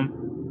appreciate them.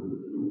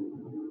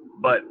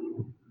 But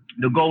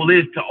the goal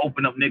is to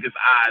open up niggas'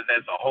 eyes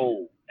as a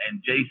whole.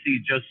 And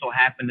JC just so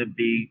happened to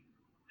be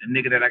the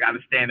nigga that I got to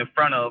stand in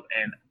front of.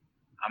 And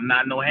I'm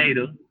not no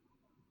hater.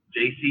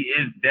 JC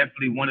is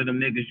definitely one of them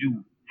niggas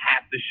you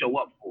have to show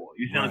up for.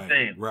 You see what I'm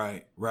saying?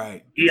 Right.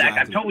 Exactly.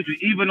 Like I told you,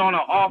 even on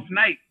an off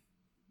night,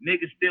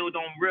 niggas still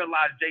don't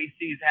realize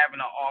JC's having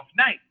an off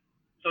night.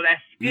 So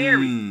that's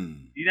scary.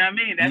 You know what I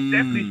mean? That's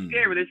definitely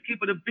scary. Let's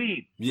keep it a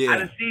beam. Yeah. I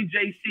done seen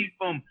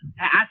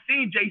I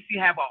seen JC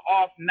have an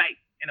off night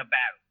in a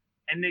battle,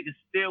 and niggas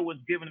still was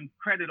giving him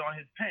credit on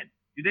his pen.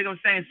 You dig what I'm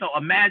saying? So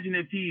imagine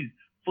if he's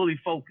fully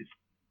focused.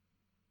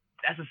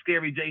 That's a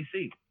scary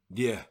JC.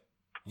 Yeah.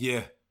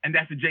 And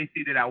that's the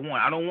JC that I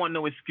want. I don't want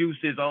no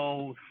excuses.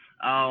 Oh,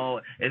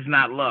 it's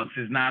not Lux.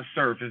 It's not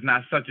Surf. It's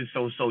not such and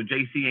so. So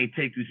JC ain't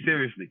take you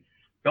seriously.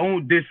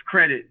 Don't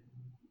discredit.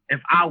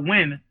 If I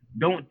win,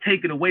 don't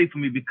take it away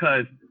from me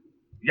because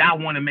y'all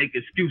want to make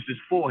excuses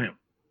for him.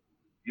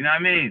 You know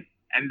what I mean?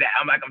 And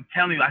I'm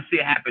telling you, I see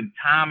it happen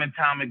time and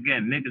time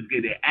again. Niggas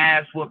get their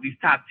ass whooped. These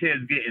top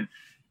tiers getting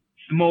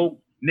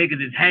smoked.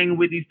 Niggas is hanging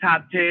with these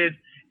top tiers.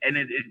 And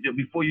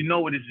before you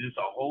know it, it's just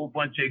a whole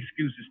bunch of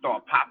excuses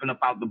start popping up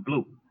out the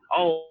blue.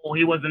 Oh,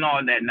 he wasn't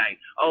on that night.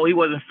 Oh, he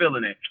wasn't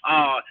feeling it.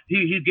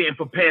 He's getting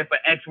prepared for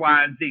X,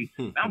 Y, and Z.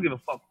 I don't give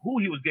a fuck who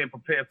he was getting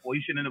prepared for.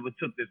 He should have never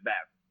took this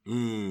battle.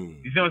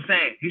 You see what I'm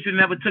saying? He should have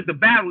never took the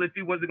battle if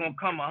he wasn't going to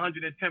come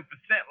 110%.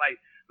 Like,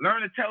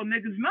 learn to tell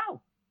niggas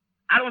no.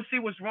 I don't see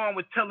what's wrong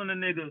with telling a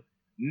nigga,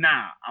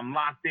 nah, I'm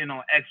locked in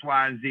on X,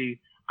 Y, and Z.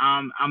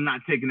 I'm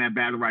not taking that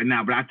battle right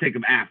now, but I'll take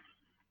him after.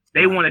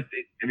 They want to,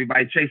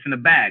 everybody chasing the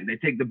bag. They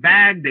take the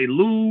bag, they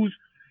lose,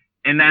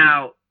 and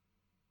now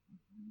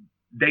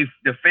the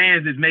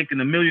fans is making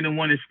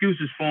 1,000,001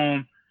 excuses for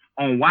them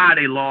on why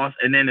they lost,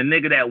 and then the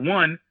nigga that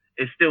won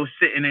is still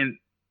sitting in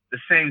the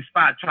same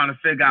spot trying to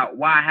figure out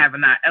why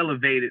haven't I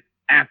elevated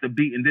after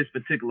beating this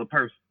particular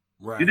person.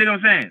 Right. You dig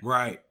what I'm saying?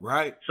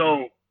 Right.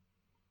 So,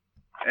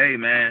 hey,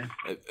 man,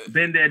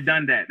 been there,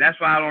 done that. That's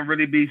why I don't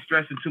really be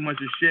stressing too much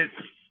of shit.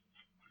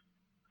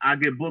 I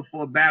get booked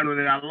for a battle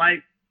that I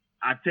like,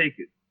 I take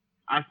it.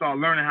 I start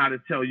learning how to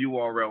tell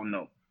URL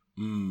no.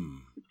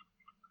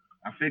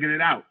 I figured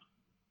it out.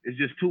 It's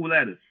just 2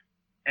 letters.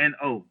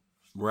 N-O.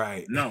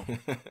 Right. No.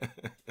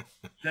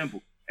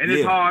 Simple. And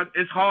it's hard.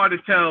 It's hard to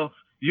tell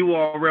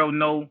URL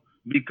no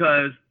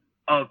because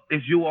of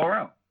it's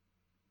URL.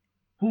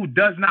 Who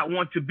does not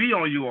want to be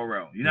on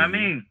URL? You know what I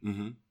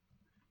mean?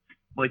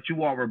 But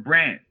you are a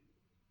brand.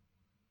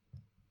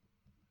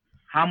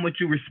 How much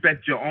you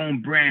respect your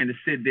own brand to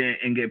sit there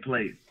and get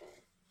played?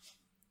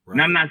 Right.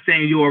 And I'm not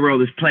saying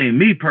URL is playing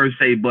me per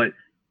se, but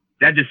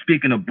that's just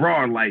speaking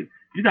abroad. Like,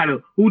 you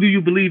gotta, who do you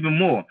believe in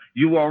more?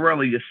 URL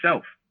or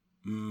yourself?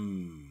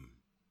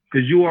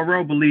 Because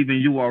URL believe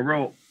in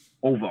URL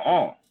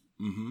overall.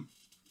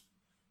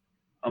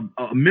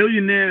 A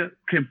millionaire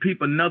can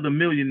peep another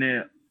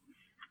millionaire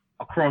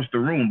across the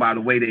room by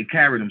the way they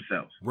carry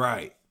themselves.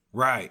 Right.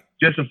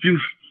 Just a few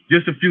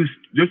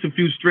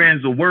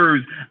strands of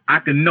words, I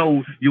can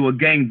know you a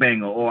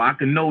gangbanger, or I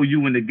can know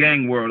you in the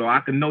gang world, or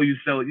I can know you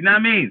sell. You know what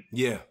I mean?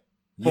 Yeah.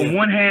 From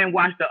one hand,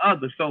 watch the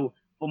other. So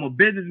from a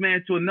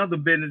businessman to another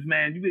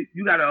businessman,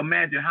 you got to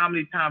imagine how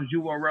many times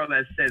URL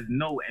that says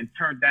no and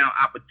turn down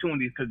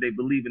opportunities because they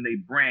believe in their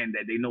brand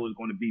that they know is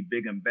going to be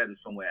bigger and better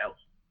somewhere else.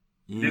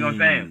 You know what I'm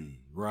saying?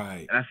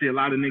 Right. And I see a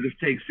lot of niggas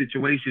take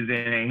situations in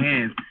their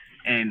hands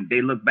and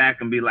they look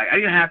back and be like, it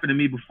didn't happen to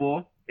me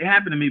before. It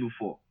happened to me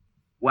before.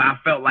 where I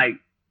felt like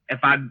if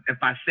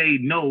I say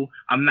no,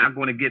 I'm not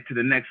going to get to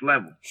the next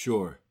level.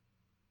 Sure.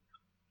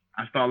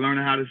 I started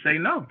learning how to say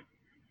no.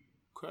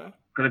 Okay.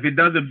 Because if it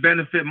doesn't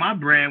benefit my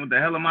brand, what the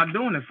hell am I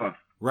doing it for?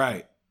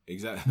 Right.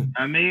 Exactly.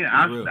 I mean,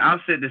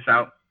 I'll sit this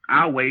out.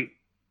 I'll wait.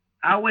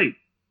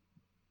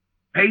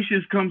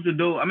 Patience comes to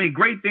those. I mean,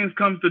 great things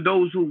comes to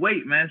those who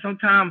wait, man.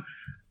 Sometimes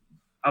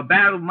a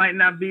battle might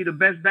not be the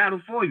best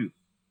battle for you.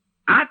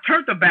 I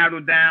turned the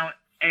battle down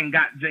and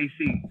got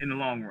JC in the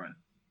long run.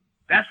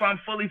 That's why I'm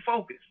fully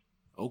focused.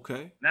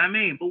 Okay. Know what I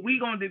mean? But we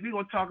gonna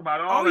talk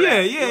about all of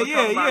that.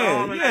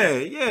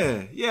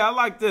 Yeah. I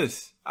like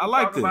this. I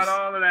like this. Talk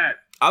about all of that.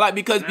 I like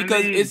because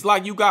it's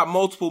like you got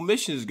multiple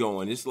missions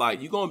going. It's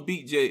like you're gonna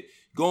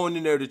going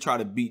in there to try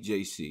to beat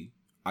JC.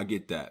 I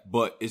get that,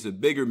 but it's a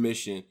bigger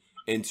mission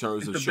in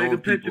terms of showing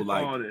people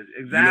like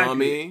exactly. You know what I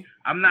mean.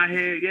 I'm not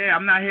here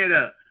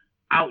to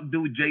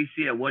outdo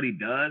JC at what he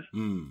does.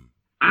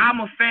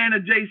 I'm a fan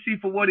of JC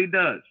for what he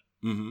does.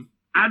 Mm-hmm.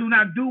 I do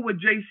not do what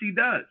JC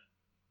does.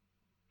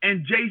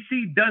 And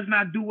JC does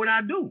not do what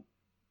I do.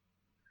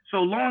 So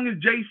long as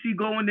JC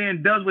go in there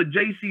and does what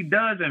JC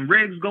does and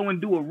Riggs go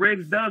and do what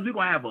Riggs does, we're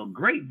going to have a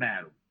great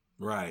battle.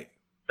 Right.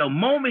 The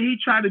moment he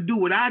try to do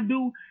what I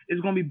do, it's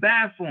going to be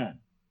bad for him.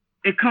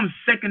 It comes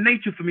second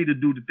nature for me to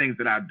do the things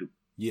that I do.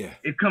 Yeah.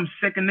 It comes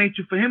second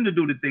nature for him to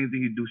do the things that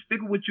he do.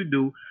 Stick with what you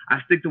do.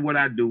 I stick to what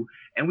I do.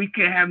 And we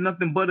can't have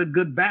nothing but a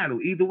good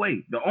battle either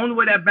way. The only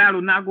way that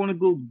battle not going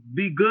to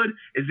be good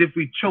is if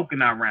we choke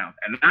in our rounds.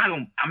 And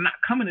I'm not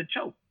coming to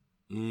choke.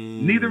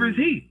 Neither is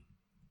he.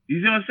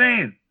 You see what I'm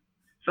saying?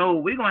 So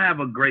we're gonna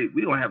have a goodie, man.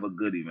 We're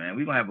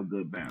gonna have a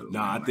good battle. No,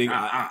 man. I think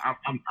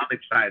I'm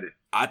excited.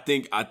 I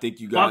think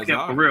you guys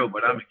are for real,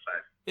 but I'm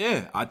excited.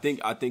 Yeah, I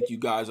think you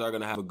guys are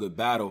gonna have a good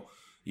battle.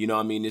 You know,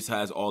 I mean, this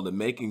has all the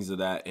makings of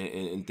that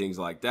and things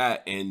like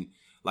that. And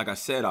like I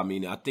said, I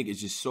mean, I think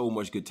it's just so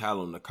much good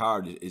talent on the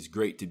card. It's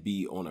great to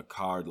be on a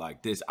card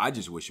like this. I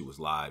just wish it was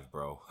live,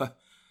 bro.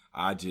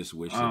 I just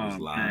wish it was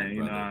live,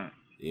 brother.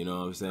 You know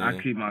what I'm saying?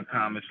 I keep my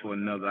comments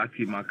on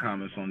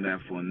that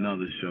for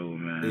another show,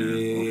 man.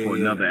 Or for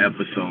another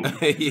episode.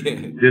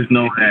 Just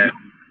know that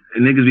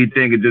niggas be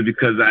thinking just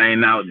because I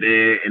ain't out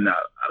there and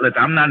look,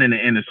 I'm not in the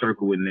inner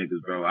circle with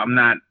niggas, bro. I'm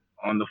not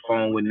on the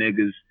phone with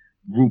niggas,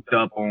 grouped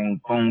up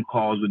on phone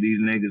calls with these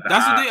niggas.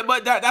 That's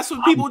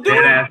what people do.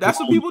 That's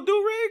what people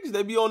do, Riggs.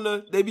 They be on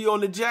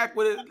the jack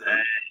with it.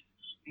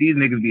 These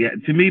niggas be,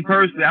 to me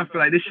personally, I feel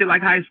like this shit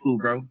like high school,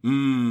 bro.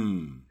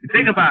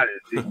 Think about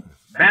it.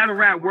 Battle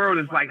rap world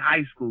is like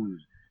high schools.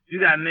 You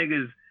got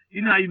niggas,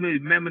 you know how you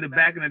remember the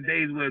back in the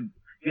days where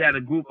you had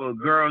a group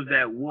of girls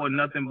that wore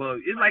nothing but,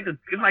 it's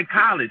like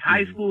college,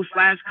 high school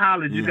 /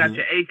 college. You got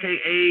your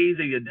AKAs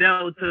and your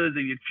Deltas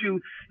and your Q.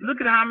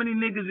 Look at how many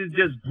niggas is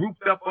just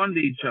grouped up under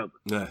each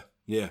other.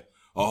 Yeah.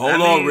 Oh,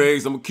 hold on,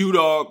 Riggs. I'm a Q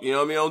dog. You know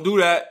what I mean? Don't do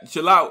that.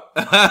 Chill out.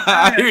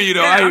 I hear you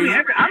though.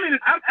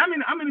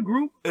 I'm in a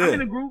group. Yeah. I'm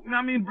in a group. You know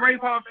what I mean?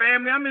 Braveheart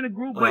family. I'm in a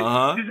group,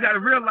 but you just got to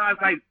realize,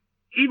 like,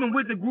 even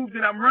with the group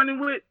that I'm running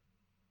with,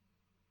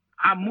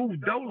 I move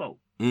dolo.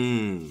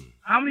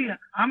 How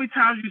many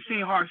times you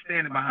seen Hart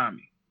standing behind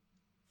me?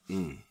 You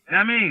know what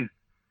I mean?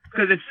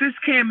 Because if sis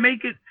can't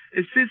make it,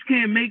 then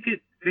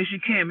she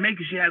can't make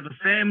it. She has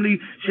a family.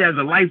 She has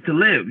a life to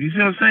live. You see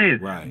what I'm saying?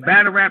 Right.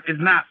 Battle rap is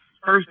not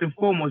first and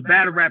foremost.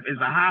 Battle rap is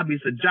a hobby.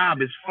 It's a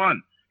job. It's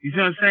fun. You see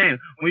what I'm saying?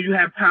 When you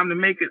have time to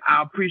make it,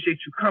 I appreciate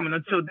you coming.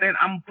 Until then,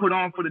 I'm going to put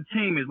on for the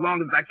team as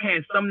long as I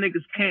can. Some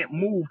niggas can't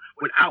move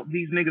without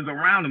these niggas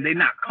around them. They're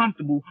not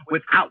comfortable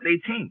without their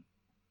team.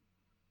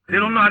 They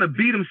don't know how to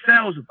be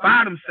themselves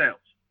by themselves.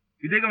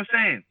 You dig what I'm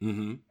saying?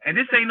 Mm-hmm. And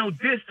this ain't no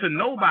diss to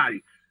nobody.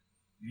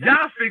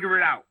 Y'all figure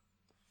it out.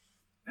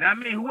 Now, I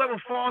mean, whoever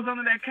falls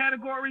under that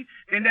category,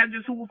 then that's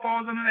just who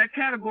falls under that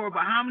category.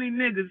 But how many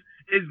niggas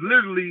is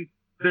literally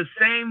the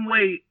same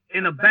way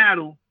in a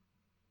battle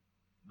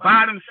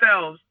by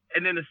themselves,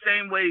 and then the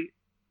same way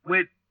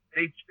with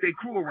they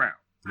crew around?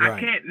 Right. I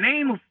can't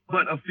name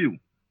but a few.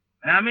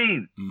 Now, I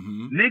mean,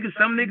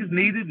 some niggas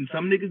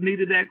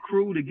needed that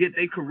crew to get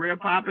their career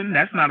popping.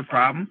 That's not a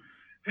problem.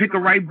 Pick a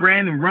right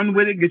brand and run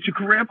with it, get your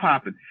career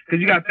popping. Because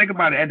you got to think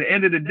about it. At the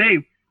end of the day,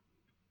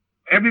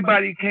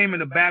 everybody came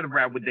into battle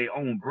rap with their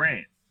own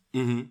brand.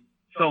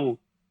 So,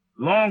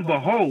 long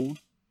behold,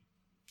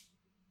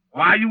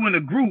 while you in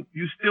a group,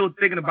 you still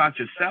thinking about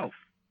yourself.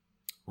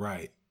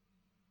 Right.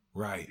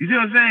 You see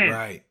what I'm saying?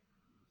 Right.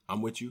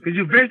 I'm with you. Because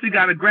you eventually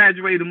got to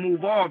graduate and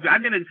move off. I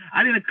didn't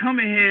come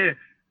in here,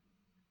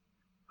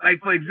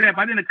 like, for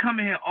example, I didn't come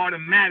in here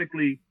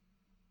automatically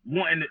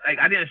wanting to, like,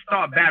 I didn't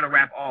start battle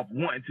rap off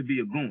wanting to be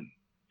a Goonie.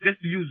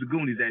 Just to use the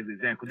Goonies as an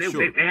example.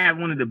 They had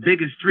one of the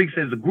biggest streaks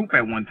as a group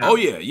at one time. Oh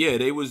yeah.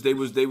 They was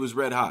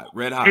red hot.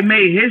 They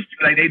made history.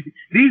 Like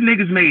these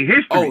niggas made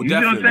history. Oh, you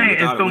definitely. know what I'm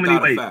saying? In so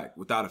many ways.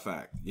 Without a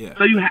fact. Yeah.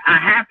 So I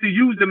have to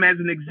use them as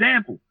an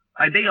example.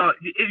 Like they are.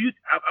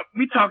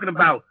 We talking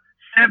about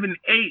 7,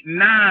 8,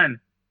 9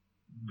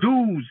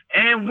 dudes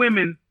and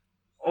women,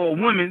 or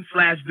women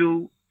 /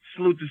 dude.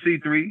 Salute to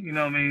C3. You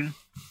know what I mean?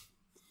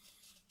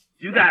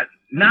 You got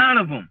 9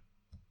 of them,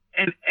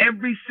 and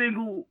every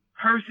single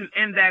person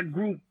in that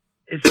group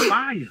is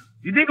fire.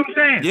 You dig what I'm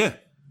saying? Yeah.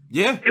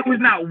 Yeah. It was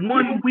not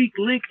one weak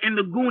link in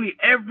the Goonie.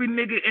 Every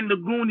nigga in the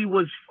Goonie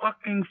was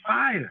fucking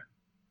fire.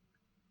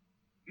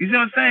 You see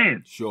what I'm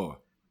saying? Sure.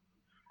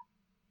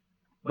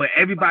 But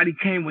everybody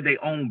came with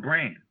their own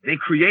brand. They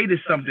created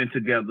something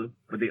together,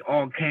 but they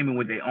all came in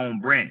with their own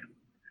brand.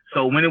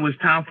 So when it was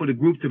time for the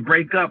group to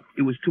break up,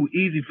 it was too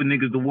easy for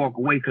niggas to walk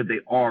away because they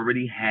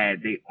already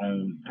had their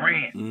own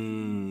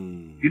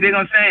brand. You dig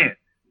what I'm saying?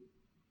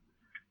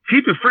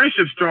 Keep your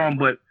friendship strong,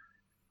 but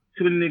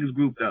too many niggas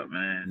grouped up,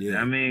 man.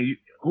 Yeah. I mean,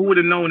 who would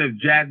have known if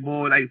Jack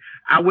Boy, like,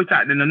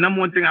 the number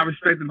one thing I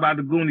respected about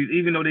the Goonies,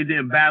 even though they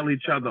didn't battle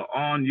each other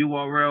on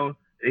URL,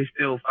 they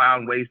still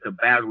found ways to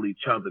battle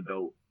each other,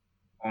 though,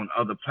 on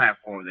other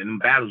platforms. And them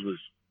battles was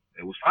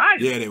fire.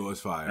 Yeah, they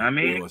was fire. I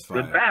mean, they was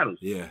fire. good battles.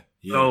 Yeah.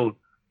 So,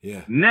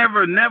 yeah.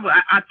 Never.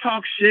 I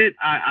talk shit.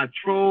 I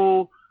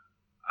troll.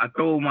 I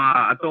throw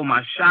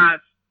my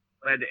shots.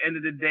 But at the end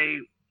of the day,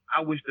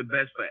 I wish the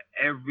best for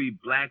every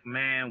black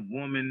man,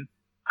 woman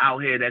out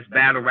here that's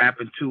battle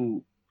rapping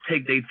to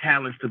take their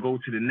talents to go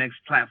to the next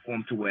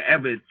platform, to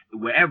wherever it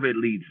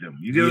leads them.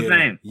 You get what I'm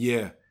saying?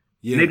 Yeah.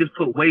 Niggas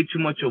put way too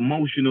much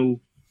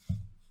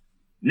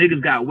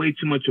Niggas got way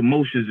too much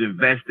emotions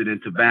invested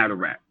into battle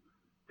rap.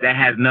 That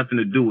has nothing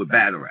to do with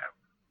battle rap.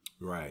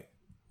 Right.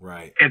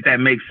 If that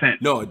makes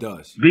sense. No, it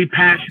does. Be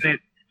passionate.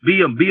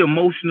 Be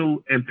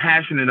emotional and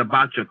passionate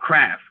about your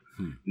craft,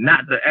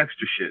 not the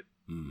extra shit.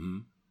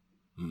 You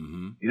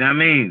know what I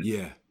mean?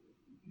 Yeah.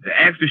 The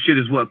extra shit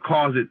is what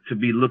caused it to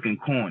be looking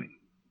corny.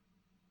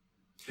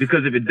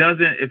 Because if it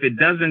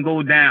doesn't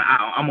go down,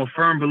 I'm a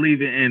firm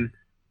believer in,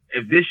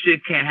 if this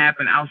shit can't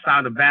happen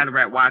outside of battle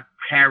rap, why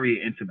carry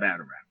it into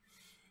battle rap?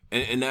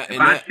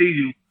 I see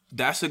you.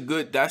 That's a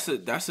good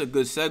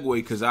segue,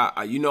 because I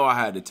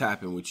had to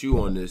tap in with you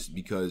on this,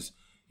 because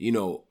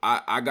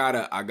I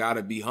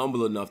gotta be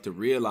humble enough to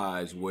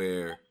realize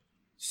where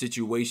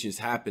situations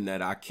happen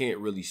that I can't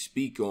really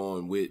speak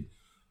on with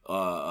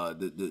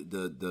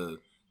the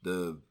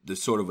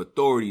sort of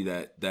authority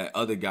that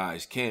other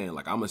guys can.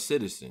 Like, I'm a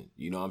citizen,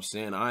 you know what I'm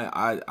saying?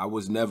 I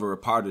was never a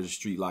part of the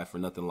street life or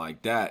nothing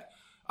like that.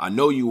 I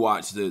know you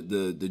watched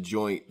the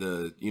joint,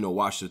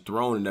 Watch the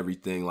Throne and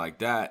everything like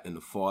that, and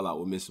the fallout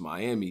with Miss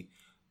Miami.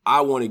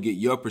 I want to get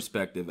your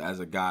perspective as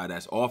a guy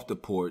that's off the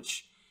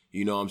porch.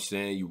 You know what I'm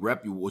saying? You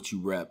rep what you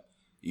rep.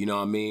 You know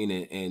what I mean?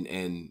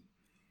 And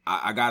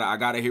I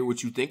gotta hear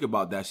what you think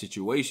about that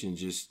situation,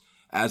 just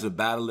as a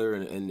battler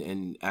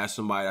and as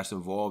somebody that's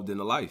involved in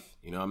the life.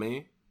 You know what I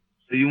mean?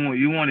 So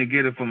you want to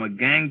get it from a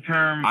gang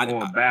term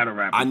or a battle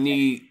rapper?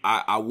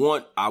 I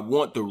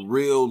want the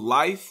real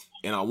life,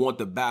 and I want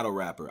the battle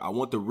rapper. I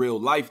want the real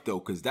life though,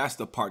 because that's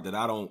the part that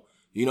I don't.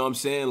 You know what I'm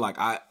saying? Like,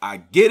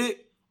 I get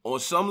it on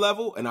some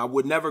level, and I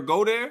would never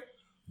go there,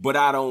 but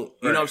I don't.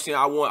 You know what I'm saying?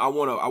 I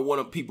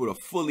want people to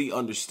fully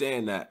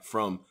understand that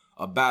from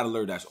a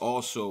battler that's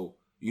also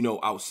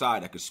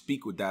outside, that could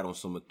speak with that on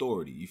some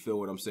authority. You feel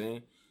what I'm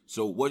saying?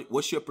 So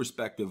what's your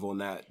perspective on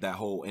that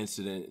whole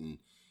incident? And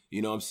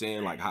you know what I'm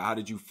saying? Like, how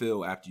did you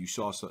feel after you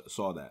saw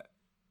that?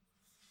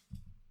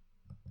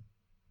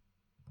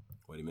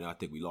 Wait a minute, I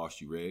think we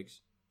lost you,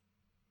 Riggs.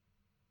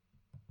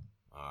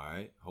 All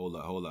right, hold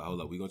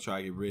up. We're gonna try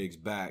to get Riggs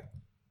back.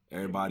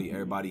 Everybody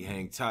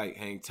hang tight.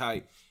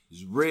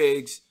 It's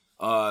Riggs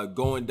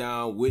going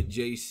down with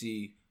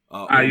JC.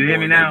 You hear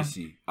me now?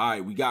 Legacy. All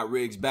right, we got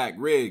Riggs back.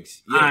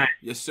 Riggs, yeah, right.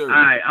 Yes sir. All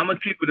right, I'm gonna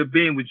keep it a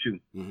bean with you.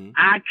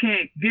 I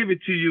can't give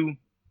it to you.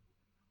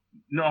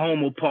 No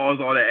homo, pause,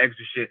 all that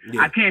extra shit.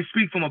 Yeah. I can't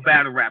speak from a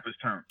battle rapper's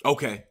term.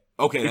 Okay.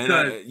 Because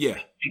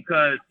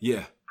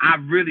I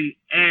really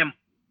am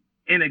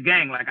in a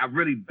gang. Like, I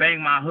really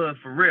bang my hood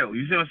for real.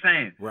 You see what I'm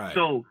saying? Right.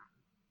 So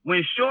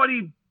when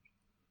Shorty,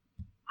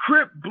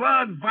 Crip,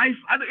 Blood, Vice,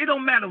 it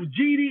don't matter,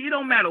 GD, it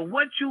don't matter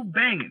what you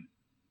banging.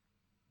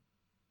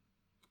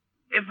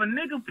 If a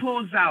nigga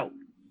pulls out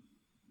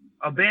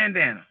a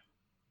bandana,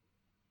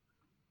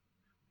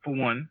 for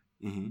one,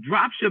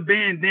 drops your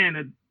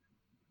bandana,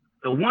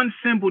 the one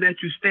symbol that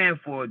you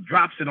stand for,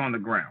 drops it on the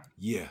ground.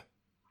 Yeah.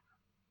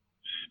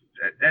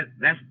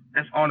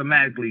 That's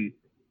automatically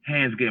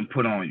hands getting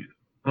put on you.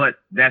 But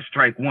that's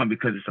strike one,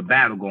 because it's a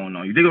battle going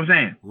on. You dig what I'm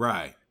saying?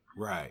 Right.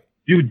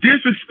 You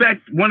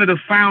disrespect one of the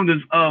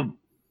founders of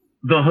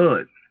the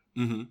hood.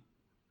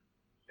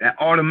 That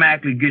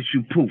automatically gets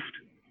you poofed.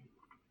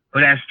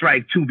 But that's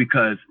strike two,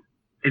 because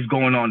it's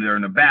going on there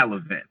in a battle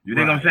event. You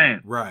dig what I'm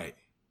saying? Right.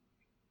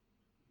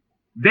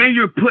 Then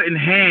you're putting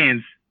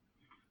hands,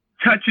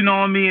 touching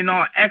on me and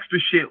all extra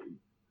shit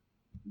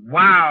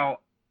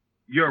while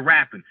you're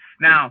rapping.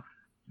 Now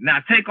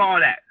take all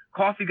that.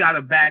 Coffee got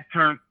a back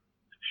turned.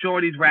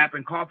 Shorty's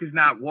rapping. Coffee's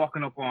not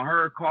walking up on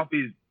her.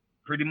 Coffee's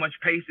pretty much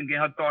pacing,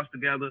 getting her thoughts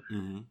together.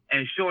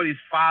 And Shorty's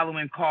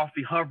following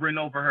Coffee, hovering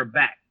over her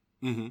back.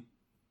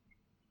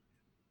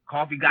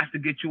 Coffee got to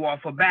get you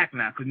off her back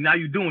now, because now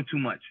you're doing too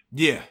much.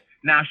 Yeah.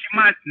 Now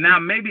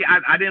maybe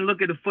I didn't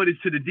look at the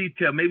footage to the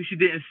detail. Maybe she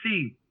didn't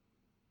see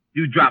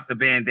you drop the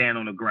bandana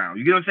on the ground.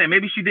 You get what I'm saying?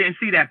 Maybe she didn't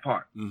see that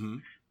part.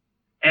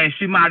 And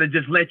she might have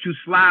just let you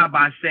slide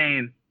by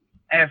saying,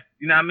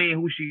 you know what I mean,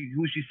 who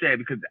she said,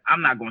 because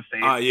I'm not gonna say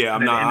it. Yeah,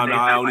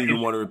 I don't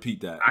even want to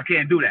repeat that. I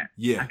can't do that.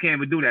 Yeah. I can't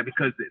even do that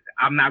because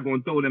I'm not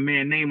gonna throw the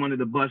man's name under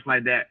the bus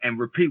like that and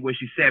repeat what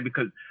she said,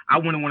 because I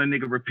wouldn't want a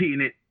nigga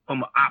repeating it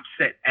from an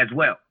offset as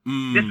well.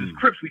 This is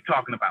Crips we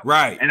talking about.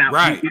 Right. And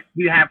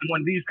we have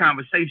one of these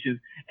conversations,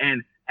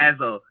 and as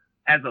a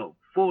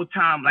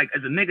full-time, like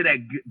as a nigga that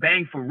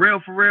banged for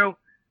real,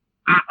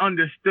 I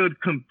understood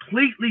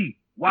completely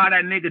why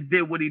that nigga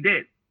did what he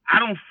did. I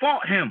don't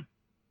fault him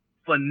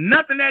for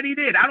nothing that he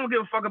did. I don't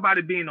give a fuck about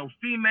it being no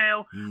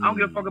female. I don't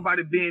give a fuck about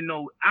it being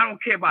I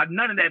don't care about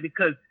none of that,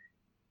 because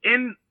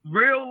in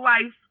real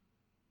life,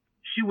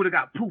 she would have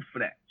got poofed for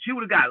that. She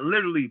would have got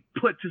literally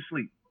put to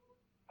sleep.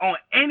 On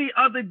any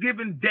other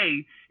given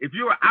day, if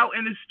you're out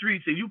in the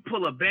streets and you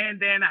pull a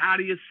bandana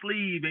out of your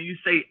sleeve and you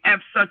say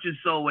F such and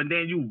so, and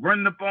then you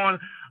run up on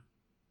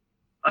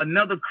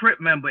another Crip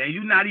member and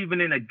you're not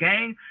even in a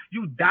gang,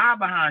 you die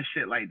behind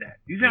shit like that.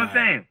 You see what I'm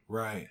saying?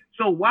 Right.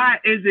 So why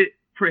is it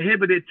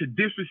prohibited to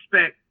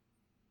disrespect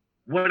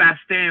what I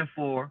stand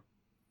for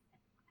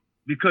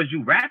because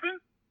you rapping?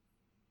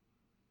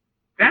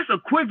 That's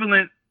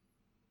equivalent.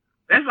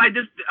 That's like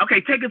this. Okay,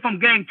 take it from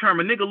gang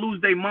term. A nigga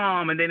lose their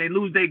mom and then they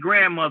lose their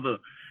grandmother.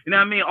 You know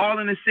what I mean? All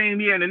in the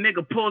same year. And the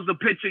nigga pulls the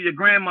picture of your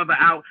grandmother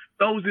out,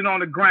 throws it on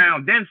the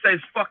ground, then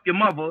says, fuck your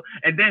mother,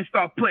 and then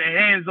start putting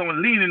hands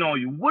on, leaning on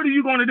you. What are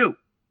you going to do?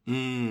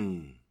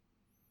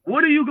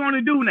 What are you going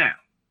to do now?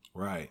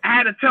 Right. I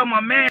had to tell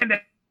my man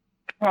that.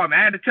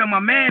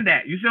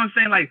 You see what I'm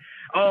saying? Like,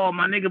 oh,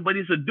 my nigga, but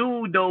it's a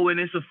dude, though, and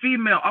it's a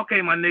female.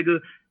 Okay, my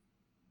nigga,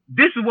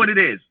 this is what it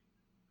is.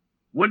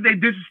 What they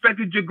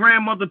disrespected your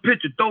grandmother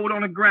picture, throw it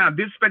on the ground,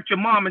 disrespect your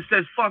mom and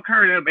says, fuck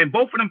her, and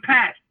both of them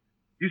passed.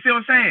 You see what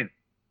I'm saying?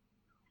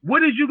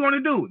 What is you going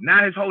to do?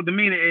 Now his whole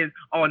demeanor is,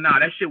 oh, nah,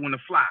 that shit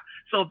wouldn't fly.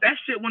 So if that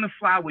shit wouldn't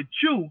fly with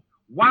you,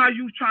 why are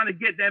you trying to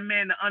get that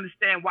man to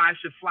understand why it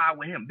should fly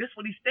with him? This is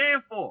what he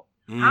stand for.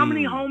 How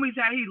many homies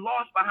had he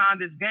lost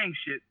behind this gang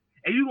shit?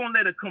 And you going to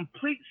let a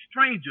complete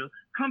stranger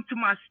come to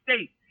my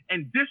state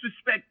and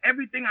disrespect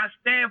everything I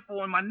stand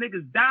for and my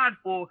niggas died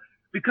for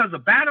because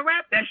of battle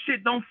rap? That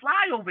shit don't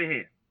fly over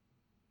here.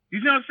 You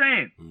see what I'm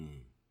saying?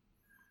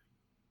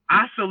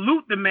 I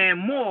salute the man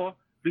more,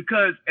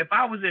 because if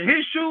I was in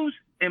his shoes,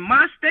 in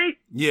my state,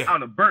 I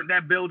would have burnt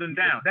that building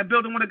down. That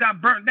building would have got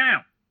burnt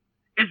down.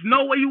 It's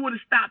no way you would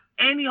have stopped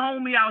any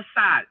homie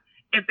outside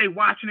if they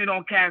watching it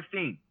on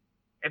caffeine.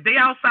 If they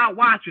outside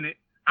watching it,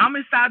 I'm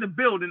inside the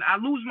building, I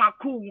lose my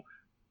cool.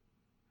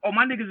 Oh,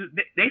 my niggas,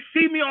 they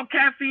see me on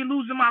caffeine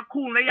losing my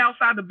cool and they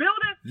outside the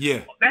building?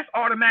 Yeah. That's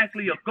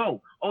automatically a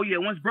go. Oh, yeah,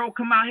 once bro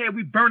come out here,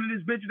 we burning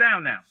this bitch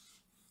down now.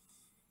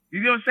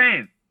 You know what I'm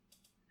saying?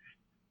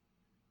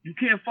 You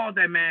can't fault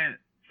that man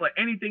for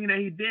anything that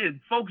he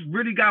did. Folks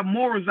really got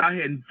morals out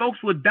here, and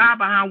folks will die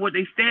behind what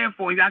they stand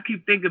for. And y'all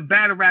keep thinking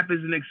battle rap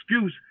is an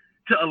excuse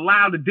to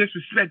allow the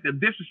disrespect. The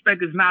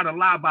disrespect is not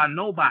allowed by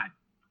nobody.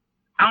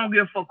 I don't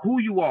give a fuck who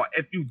you are.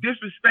 If you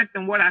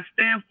disrespecting what I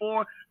stand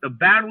for, the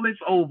battle is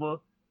over.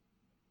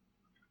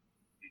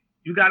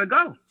 You gotta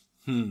go.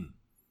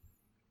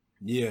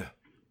 Yeah.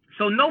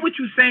 So know what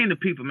you're saying to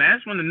people, man.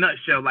 That's one in a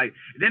nutshell. Like,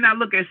 then I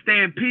look at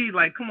Stampede,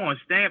 like, come on,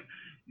 Stamp,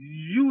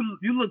 you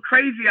look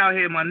crazy out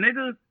here, my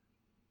nigga.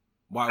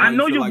 Why I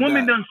know your like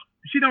woman that?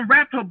 She done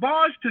rapped her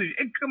bars to you.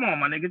 Hey, come on,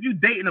 my nigga. If you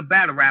dating a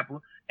battle rapper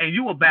and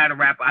you a battle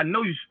rapper, I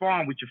know you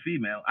sparring with your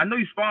female. I know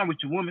you sparring with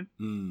your woman.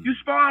 You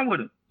sparring with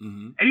her.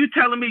 And you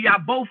telling me y'all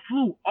both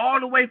flew all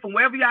the way from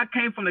wherever y'all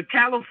came from to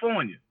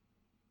California,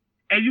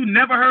 and you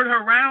never heard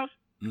her rounds?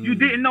 You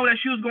didn't know that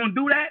she was going to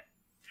do that?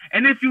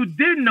 And if you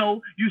did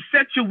know, you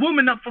set your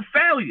woman up for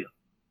failure.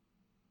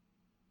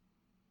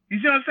 You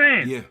see what I'm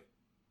saying? Yeah.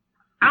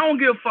 I don't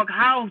give a fuck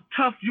how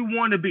tough you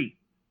want to be.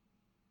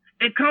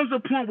 It comes to a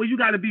point where you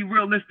got to be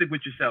realistic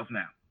with yourself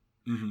now.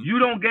 You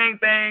don't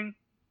gangbang.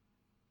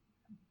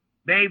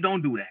 Babe,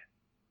 don't do that.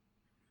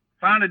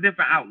 Find a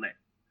different outlet.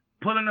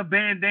 Pulling a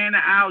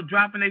bandana out,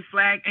 dropping a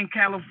flag in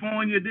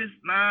California.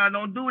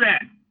 Don't do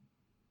that.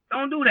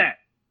 Don't do that.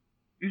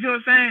 You see what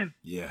I'm saying?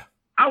 Yeah.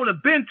 I would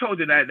have been told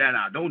you that.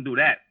 Don't do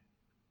that.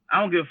 I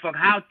don't give a fuck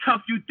how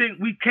tough you think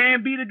we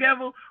can be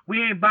together.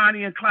 We ain't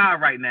Bonnie and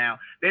Clyde right now.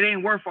 That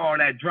ain't worth all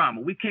that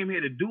drama. We came here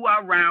to do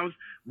our rounds,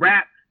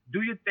 rap,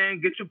 do your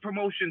thing, get your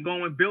promotion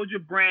going, build your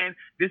brand.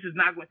 This is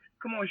not going.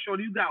 Come on,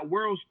 shorty, you got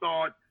world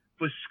starred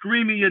for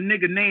screaming your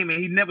nigga name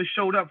and he never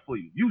showed up for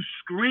you. You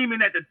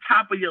screaming at the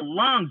top of your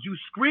lungs. You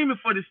screaming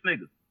for this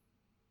nigga.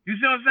 You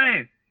see what I'm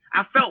saying?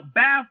 I felt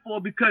bad for her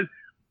because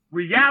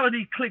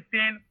reality clicked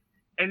in,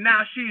 and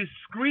now she is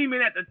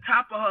screaming at the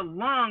top of her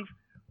lungs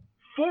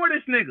for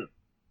this nigga.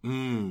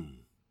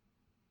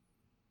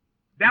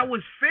 That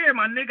was fair,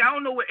 my nigga. I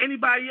don't know what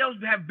anybody else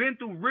have been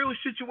through real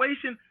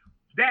situation.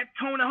 That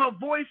tone of her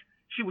voice,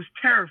 she was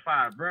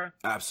terrified, bro.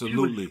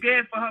 Absolutely. She was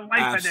scared for her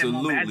life at that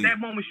moment. At that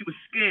moment, she was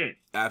scared.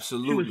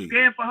 Absolutely. She was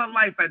scared for her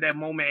life at that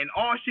moment, and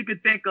all she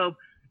could think of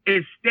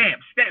is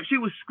Stamp. Stamp. She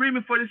was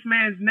screaming for this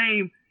man's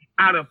name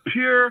out of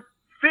pure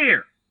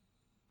fear.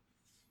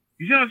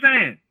 You see what I'm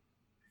saying?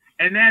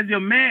 And as her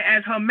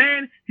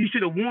man, he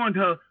should have warned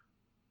her,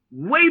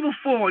 way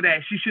before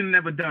that, she should have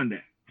never done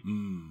that.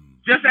 Mm.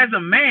 Just as a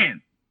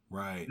man.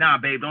 Right. Nah,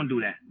 babe, don't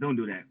do that. Don't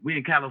do that. We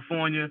in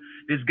California.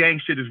 This gang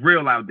shit is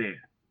real out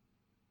there.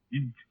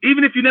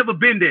 Even if you never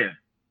been there,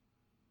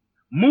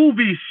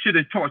 movies should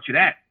have taught you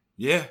that.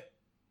 Yeah.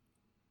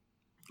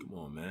 Come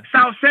on, man.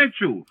 South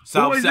Central.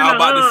 South Central. I was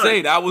about to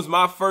say that was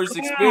my first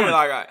experience.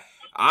 Like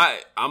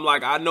I'm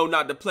like, I know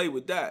not to play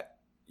with that.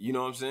 You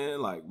know what I'm saying?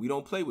 Like, we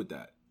don't play with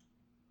that.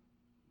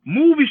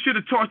 Movies should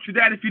have taught you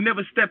that if you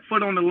never stepped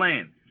foot on the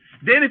land.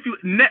 Then if you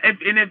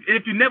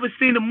never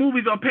seen the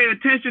movies or paid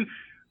attention,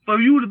 for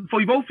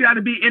both of y'all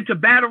to be into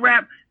battle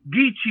rap,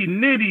 Geechee,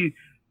 Nitty,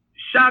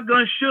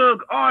 Shotgun Suge,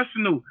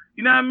 Arsenal,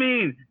 you know what I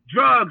mean?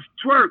 Drugs,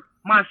 Twerk,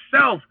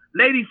 myself,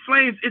 Lady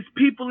Flames, it's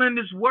people in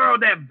this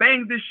world that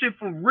bang this shit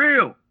for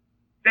real.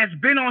 That's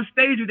been on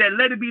stages that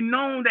let it be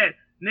known that,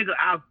 nigga,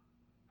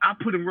 I'll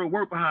put in real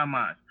work behind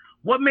mine.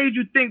 What made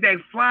you think that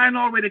flying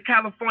all the way to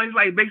California is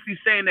like basically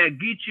saying that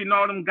Geechee and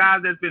all them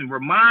guys that's been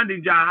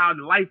reminding y'all how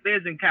the life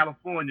is in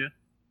California?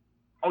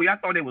 Oh, y'all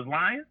thought they was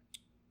lying?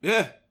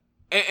 Yeah.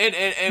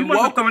 And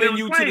welcoming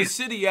you to the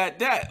city at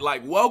that.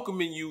 Like,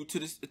 welcoming you to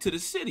the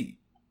city.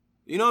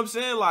 You know what I'm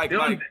saying? Like, they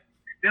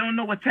don't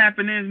know what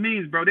tapping in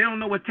means, bro. They don't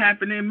know what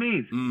tapping in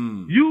means.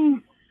 Mm.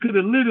 They could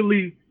have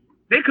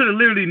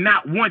literally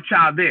not want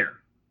y'all there.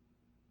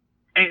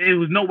 And it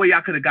was no way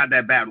y'all could have got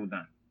that battle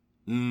done.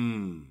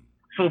 Mm.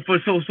 So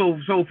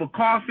for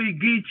Coffee,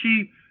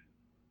 Geechee,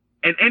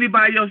 and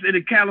anybody else in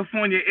the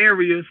California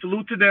area,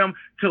 salute to them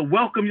to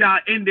welcome y'all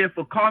in there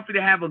for Coffee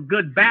to have a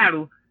good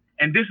battle.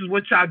 And this is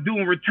what y'all do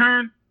in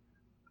return.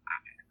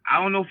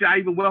 I don't know if y'all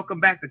even welcome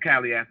back to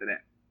Cali after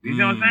that. You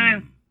know what I'm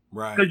saying?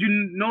 Right. Because you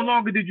no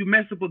longer did you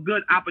mess up a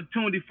good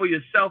opportunity for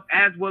yourself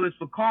as well as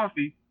for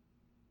Coffee.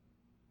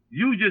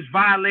 You just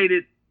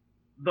violated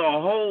the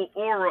whole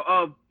aura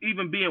of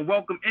even being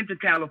welcome into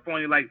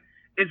California. Like,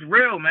 it's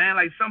real, man.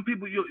 Like, some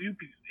people,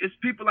 it's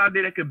people out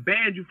there that can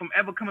ban you from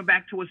ever coming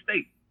back to a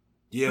state.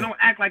 Yeah. You don't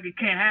act like it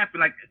can't happen.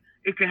 Like,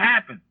 it can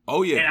happen.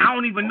 Oh yeah. And I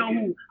don't even know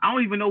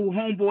who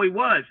Homeboy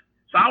was.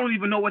 So I don't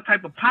even know what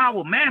type of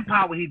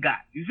manpower he got.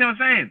 You see what I'm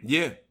saying?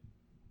 Yeah.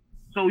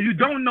 So you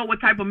don't know what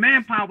type of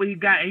manpower he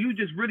got, and you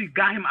just really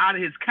got him out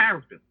of his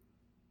character.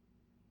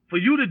 For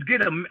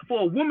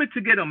a woman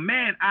to get a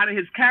man out of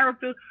his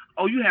character,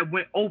 you have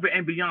went over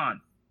and beyond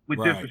with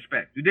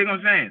disrespect. You dig what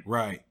I'm saying?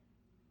 Right.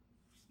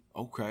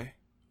 Okay.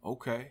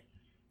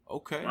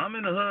 I'm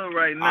in the hood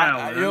right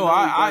now.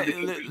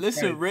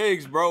 Listen,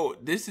 Riggs, bro.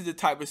 This is the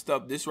type of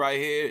stuff. This right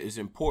here is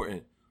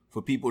important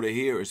for people to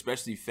hear,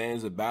 especially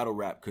fans of battle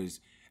rap, because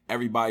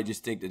everybody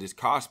just think that it's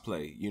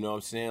cosplay. You know what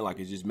I'm saying? Like,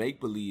 it's just make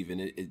believe,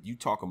 and you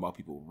talking about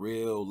people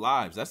real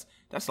lives.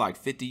 That's like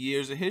 50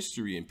 years of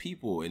history and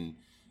people and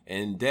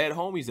dead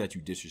homies that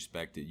you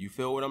disrespected. You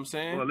feel what I'm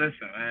saying? Well,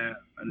 listen, man.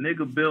 A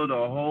nigga built a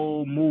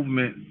whole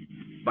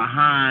movement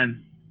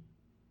behind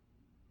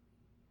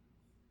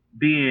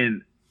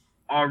being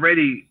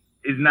already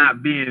is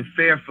not being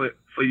fair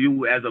for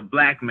you as a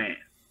black man.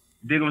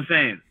 Dig what I'm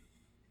saying?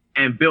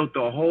 And built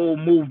a whole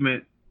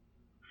movement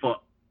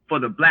for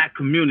the black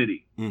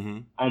community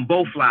on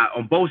both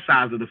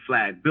sides of the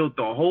flag. Built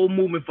a whole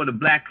movement for the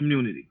black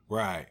community.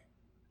 Right.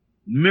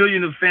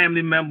 Millions of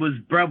family members,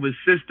 brothers,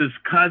 sisters,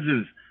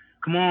 cousins.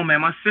 Come on,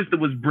 man. My sister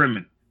was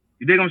brimming.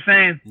 You dig what I'm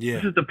saying? Yeah.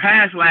 This is the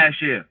past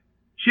last year.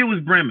 She was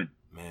brimming.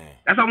 Man.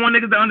 That's why I want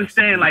niggas to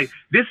understand. Like,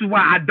 this is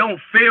why I don't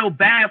feel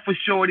bad for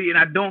Shorty and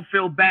I don't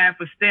feel bad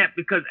for Stamp,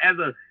 because as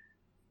a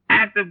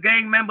active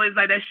gang member, it's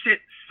like that shit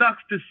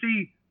sucks to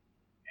see.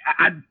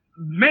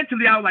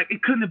 Mentally, I was like,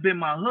 it couldn't have been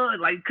my hood.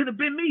 Like, it could have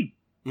been me.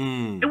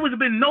 It would have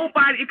been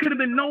nobody. It could have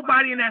been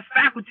nobody in that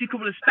faculty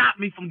could have stopped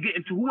me from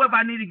getting to whoever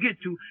I needed to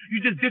get to.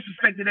 You just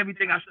disrespected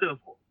everything I stood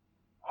for.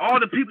 All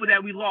the people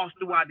that we lost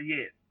throughout the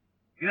years.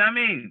 You know what I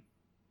mean?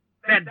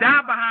 That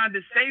died behind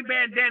the same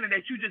bandana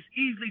that you just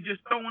easily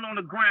just throwing on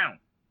the ground.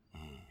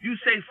 You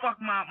say, fuck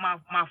my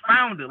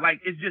founder.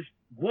 Like, it's just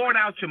poured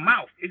out your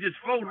mouth. It just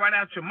flowed right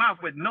out your mouth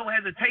with no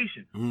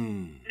hesitation.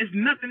 It's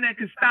nothing that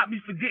can stop me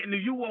from getting to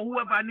you or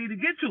whoever I need to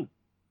get to.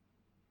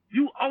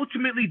 You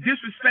ultimately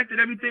disrespected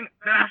everything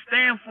that I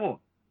stand for.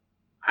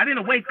 I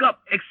didn't wake up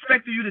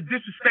expecting you to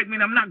disrespect me,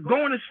 and I'm not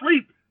going to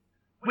sleep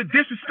with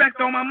disrespect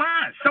on my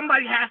mind.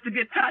 Somebody has to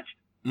get touched.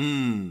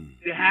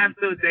 They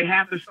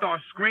have to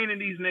start screening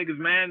these niggas,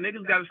 man.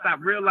 Niggas got to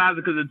stop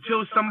realizing, because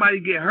until somebody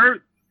get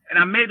hurt, and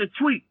I made a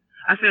tweet,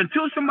 I said,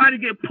 until somebody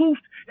get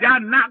poofed, y'all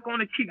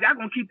gonna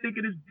keep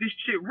thinking this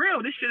shit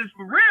real. This shit is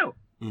for real.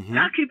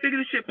 Y'all keep thinking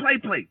this shit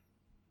play.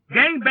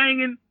 Gang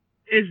banging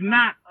is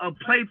not a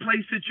play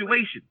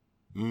situation.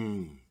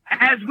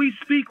 As we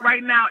speak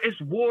right now,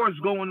 it's wars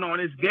going on.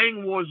 It's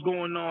gang wars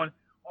going on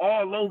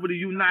all over the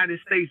United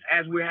States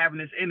as we're having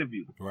this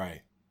interview.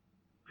 Right.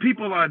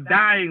 People are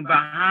dying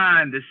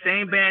behind the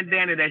same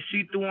bandana that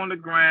she threw on the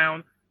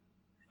ground.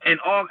 And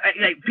all,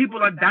 like,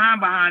 people are dying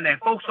behind that.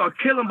 Folks are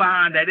killing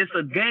behind that. It's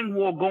a gang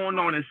war going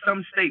on in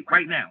some state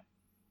right now.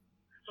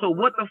 So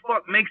what the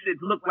fuck makes it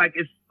look like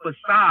it's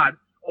facade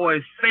or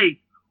it's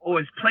fake or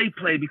it's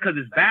play because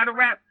it's battle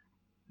rap?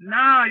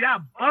 Nah,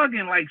 y'all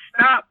bugging. Like,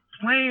 stop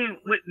playing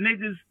with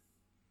niggas.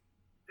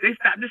 Just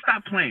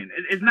stop playing.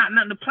 It's not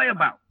nothing to play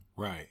about.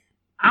 Right.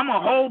 I'm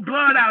a whole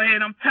blood out here,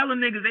 and I'm telling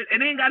niggas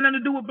it ain't got nothing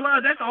to do with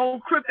blood. That's a whole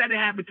crip that it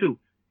happened to.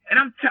 And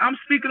I'm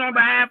speaking on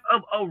behalf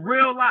of a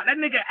real lot. That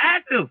nigga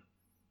active.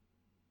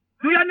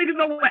 Do y'all niggas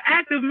know what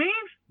active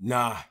means?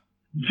 Nah.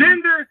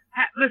 Gender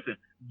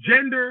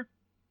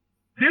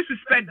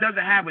disrespect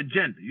doesn't have a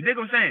gender. You dig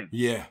what I'm saying?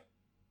 Yeah.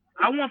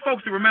 I want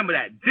folks to remember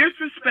that.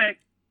 Disrespect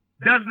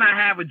does not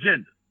have a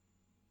gender.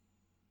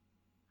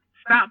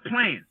 Stop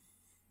playing.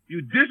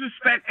 You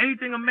disrespect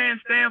anything a man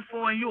stands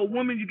for, and you're a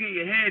woman, you get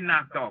your head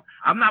knocked off.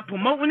 I'm not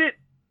promoting it,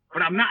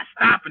 but I'm not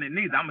stopping it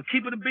neither. I'm going to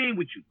keep it a beam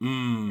with you.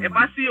 If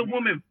I see a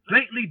woman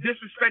blatantly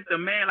disrespect a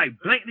man, like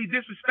blatantly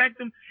disrespect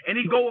him, and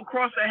he go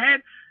across her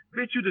head,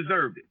 bitch, you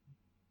deserved it.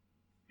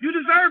 You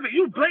deserve it.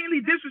 You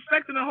blatantly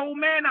disrespecting the whole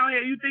man out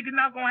here. You think it's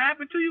not going to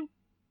happen to you?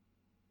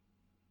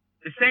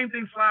 The same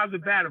thing flies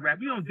with battle rap.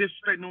 You don't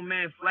disrespect no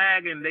man's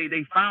flag and they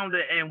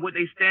founder and what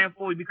they stand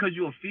for because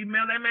you're a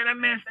female. That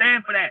man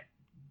stand for that.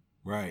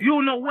 Right. You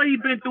don't know what he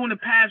been through in the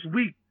past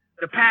week,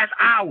 the past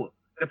hour,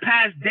 the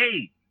past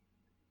day,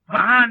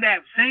 behind that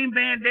same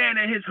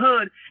bandana in his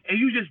hood, and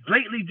you just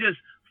blatantly just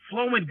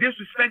flowing,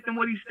 disrespecting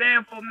what he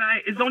stand for. Now,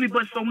 it's only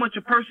but so much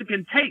a person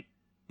can take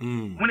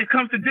when it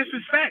comes to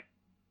disrespect.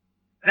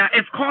 Now,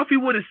 if Coffee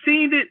would have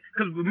seen it,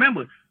 because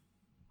remember,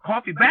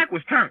 Coffee back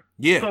was turned.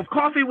 Yeah. So if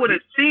Coffee would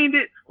have seen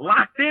it,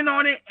 locked in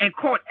on it, and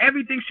caught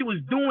everything she was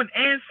doing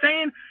and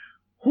saying,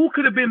 who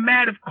could have been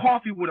mad if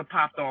Coffee would have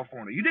popped off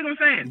on her? You dig what I'm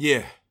saying?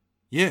 Yeah.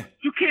 Yeah.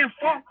 You can't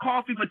fault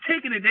Coffee for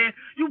taking it there.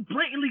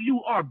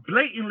 You are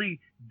blatantly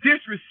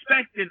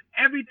disrespecting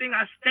everything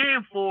I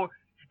stand for,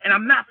 and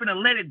I'm not gonna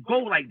let it go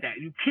like that.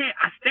 You can't.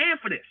 I stand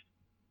for this.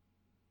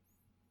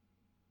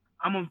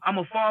 I'm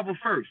a father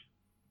first.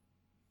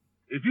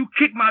 If you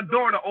kick my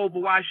daughter over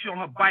while she on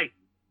her bike,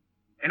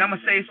 and I'm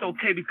gonna say it's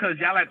okay because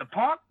y'all at the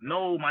park,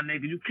 no, my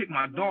nigga, you kick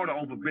my daughter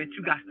over, bitch,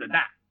 you got to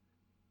die.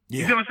 Yeah.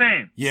 You see what I'm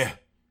saying? Yeah.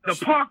 The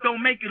park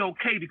don't make it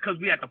okay because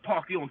we at the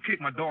park. You don't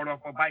kick my daughter off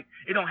her bike.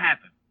 It don't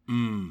happen.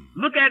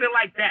 Look at it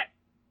like that.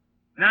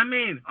 You know what I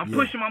mean? I'm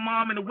pushing my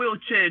mom in the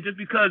wheelchair just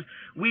because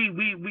we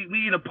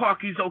in the park.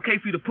 It's okay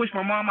for you to push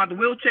my mom out the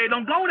wheelchair. It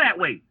don't go that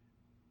way.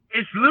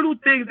 It's little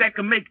things that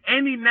can make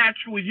any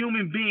natural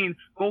human being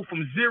go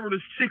from 0 to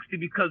 60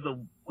 because of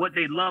what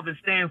they love and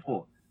stand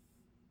for.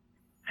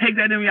 Take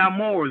that in your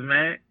morals,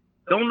 man.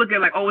 Don't look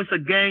at like, oh, it's a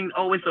gang.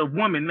 Oh, it's a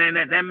woman, man.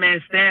 That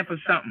man stand for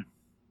something.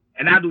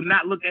 And I do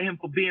not look at him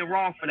for being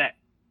wrong for that.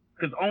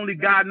 Because only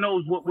God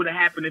knows what would have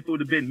happened if it would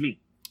have been me.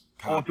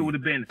 Or if it would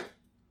have been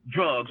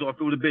drugs, or if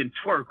it would have been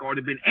twerk, or it would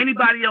have been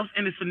anybody else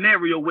in the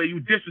scenario where you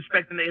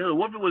disrespecting their hood.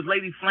 What if it was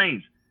Lady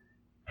Flames?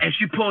 And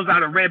she pulls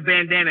out a red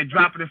bandana and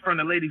drop it in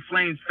front of Lady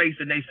Flames' face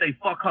and they say,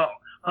 fuck her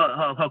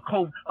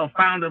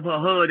founder of her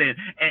hood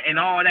and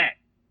all that.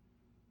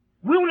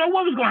 We don't know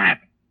what was going to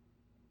happen.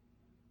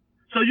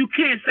 So you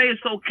can't say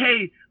it's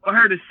okay for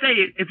her to say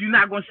it if you're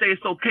not going to say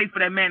it's okay for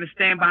that man to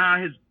stand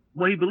behind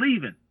what he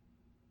believes in.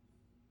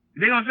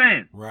 You know what I'm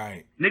saying?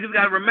 Right. Niggas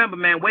got to remember,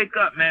 man, wake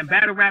up, man.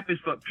 Battle rap is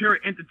for pure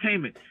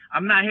entertainment.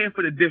 I'm not here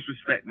for the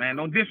disrespect, man.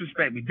 Don't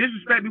disrespect me.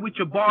 Disrespect me with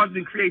your bars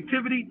and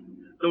creativity.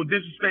 Don't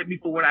disrespect me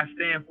for what I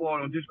stand for.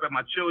 Don't disrespect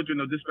my children.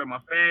 Don't disrespect my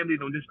family.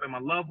 Don't disrespect my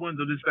loved ones.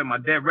 Don't disrespect my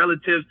dead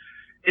relatives.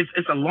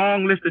 It's a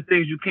long list of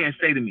things you can't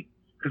say to me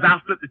because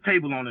I'll flip the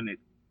table on a nigga.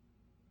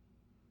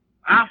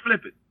 I'll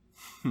flip it.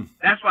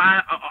 That's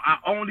why I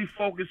only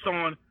focus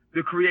on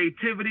the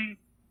creativity.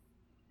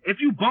 If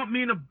you bump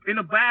me in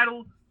a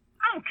battle,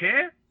 I don't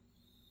care.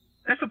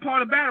 That's a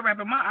part of battle rap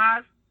in my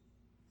eyes.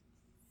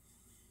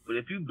 But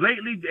if you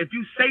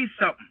say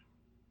something,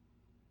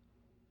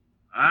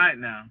 all right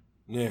now.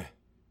 Yeah.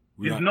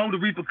 Just know the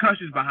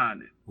repercussions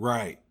behind it.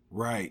 Right,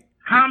 right.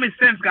 Common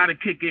sense got to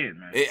kick in,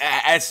 man.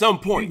 At some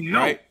point,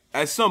 right?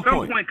 At some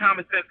point,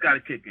 common sense got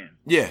to kick in.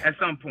 Yeah. At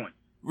some point.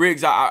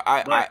 Riggs,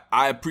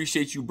 I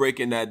appreciate you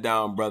breaking that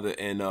down, brother.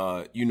 And,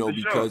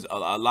 because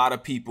a lot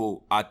of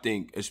people, I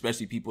think,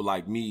 especially people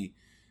like me,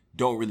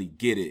 don't really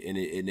get it.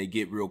 And they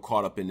get real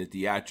caught up in the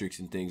theatrics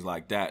and things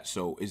like that.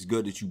 So it's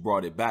good that you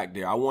brought it back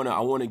there. I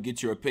want to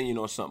get your opinion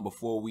on something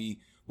before we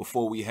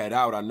head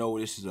out. I know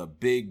this is a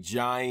big,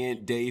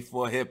 giant day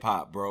for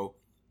hip-hop, bro.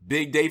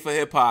 Big day for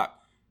hip-hop.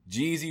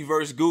 Jeezy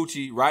versus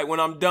Gucci. Right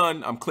when I'm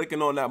done, I'm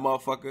clicking on that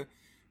motherfucker.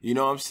 You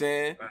know what I'm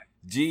saying? Right.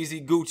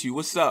 Jeezy, Gucci,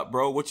 what's up,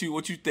 bro? What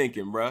you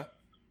thinking, bro?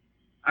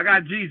 I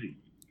got Jeezy.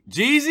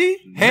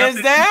 Jeezy?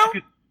 Hands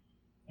down?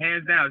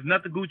 Hands down. There's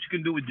nothing Gucci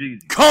can do with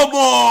Jeezy. Come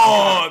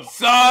on,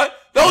 son.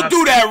 Don't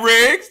do that,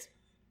 Riggs.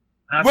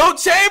 Will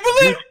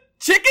Chamberlain?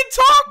 Chicken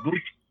talk?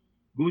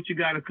 Gucci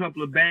got a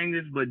couple of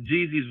bangers, but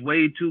Jeezy's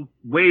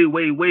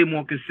way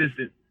more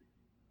consistent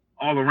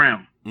all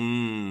around.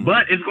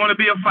 But it's going to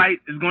be a fight.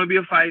 It's going to be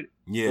a fight.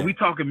 Yeah. But we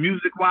talking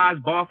music-wise,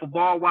 bar for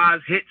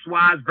bar-wise,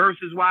 hits-wise,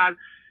 verses-wise.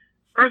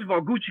 First of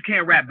all, Gucci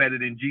can't rap better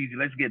than Jeezy.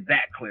 Let's get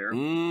that clear.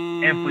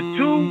 And for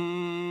two,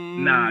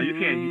 nah, you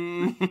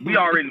can't. We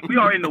are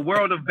in the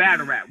world of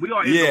battle rap. We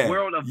are in the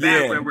world of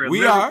battle rap where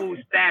lyrical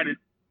status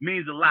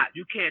means a lot.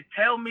 You can't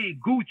tell me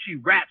Gucci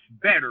raps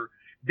better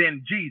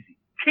than Jeezy.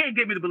 Can't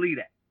get me to believe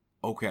that.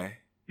 Okay.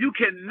 You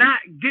cannot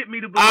get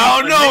me to believe.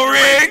 I don't know,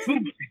 Riggs.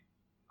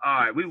 All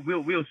right, we'll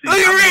see. Look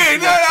at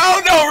Riggs. I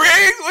don't know,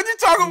 Riggs. What you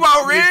talking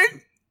about,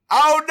 Riggs?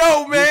 I don't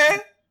know, man.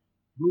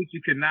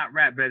 Gucci cannot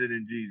rap better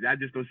than Jeezy. I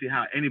just don't see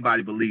how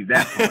anybody believes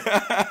that.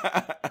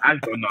 I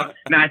just don't know.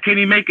 Now, can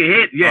he make a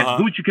hit? Yes,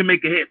 Gucci can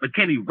make a hit, but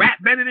can he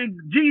rap better than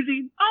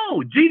Jeezy?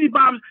 Oh, Jeezy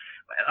bombs.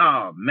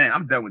 Oh man,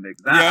 I'm done with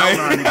niggas. I don't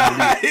know how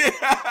niggas believe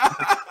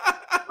that.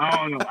 I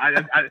don't know.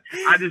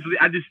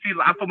 I just feel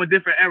like I'm from a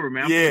different era,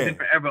 man. I'm from a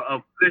different era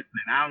of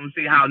listening. I don't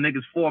see how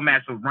niggas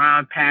formats of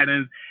rhyme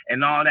patterns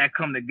and all that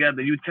come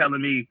together. You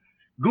telling me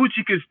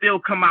Gucci can still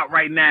come out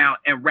right now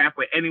and rap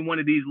with any one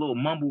of these little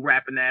mumble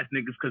rapping ass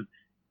niggas because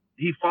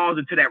he falls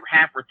into that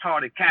half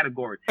retarded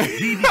category.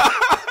 Jeezy,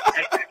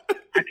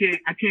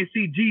 I can't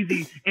see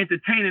Jeezy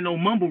entertaining no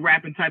mumble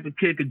rapping type of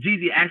kid because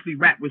Jeezy actually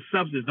rap with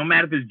substance. No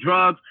matter if it's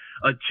drugs,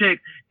 a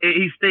chick,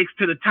 he sticks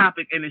to the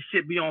topic and the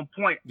shit be on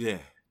point. Yeah.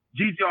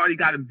 Jeezy already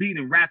got him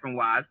beaten rapping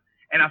wise,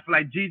 and I feel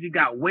like Jeezy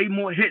got way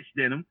more hits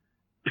than him.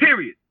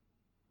 Period.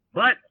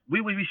 But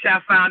we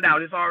shall find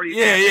out. It's already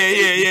yeah.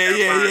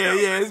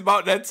 It's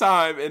about that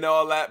time and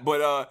all that.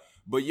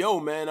 But yo,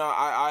 man,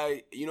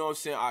 I you know what I'm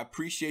saying? I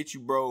appreciate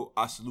you, bro.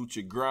 I salute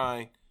your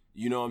grind.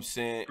 You know what I'm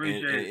saying?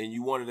 And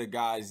you one of the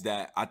guys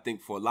that I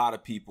think for a lot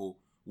of people,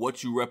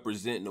 what you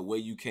represent and the way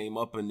you came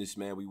up in this,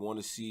 man, we want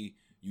to see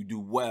you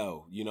do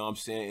well. You know what I'm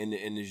saying?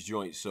 In this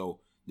joint. So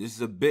this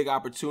is a big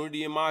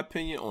opportunity, in my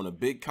opinion, on a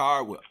big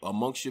card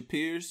amongst your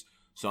peers.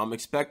 So I'm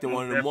expecting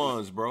one of them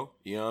ones, bro.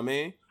 You know what I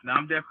mean? Now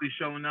I'm definitely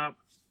showing up.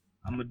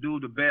 I'm gonna do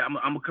the best. I'm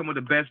gonna come with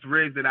the best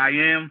rigs that I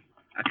am.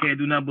 I can't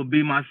do nothing but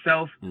be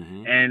myself.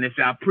 Mm-hmm. And if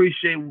I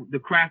appreciate the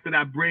craft that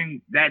I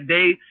bring that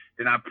day,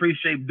 then I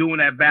appreciate doing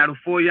that battle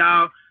for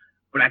y'all.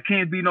 But I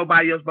can't be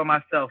nobody else but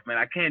myself, man.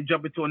 I can't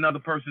jump into another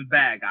person's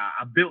bag.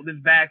 I built this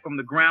bag from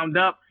the ground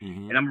up,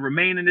 and I'm gonna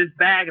remain in this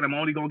bag, and I'm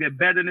only gonna get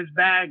better in this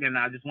bag. And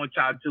I just want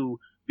y'all to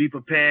be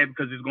prepared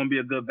because it's gonna be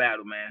a good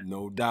battle, man.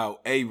 No doubt.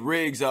 Hey,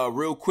 Riggs,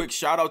 real quick,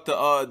 shout out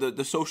to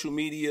the social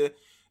media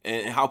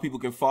and how people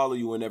can follow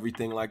you and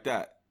everything like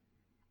that.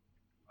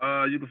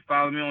 You can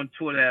follow me on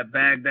Twitter at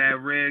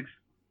Baghdad Riggs.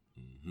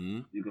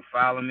 Mm-hmm. You can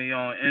follow me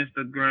on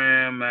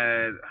Instagram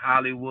at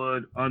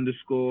Hollywood_Riggs_.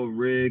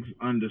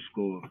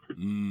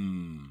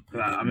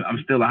 I'm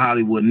still a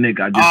Hollywood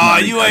nigga.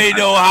 You ain't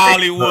no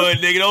Hollywood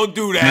nigga. Don't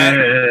do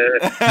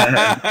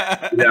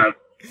that. Yeah,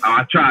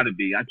 I try to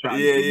be.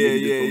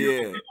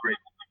 Yeah.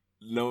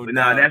 No doubt.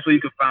 Nah, that's where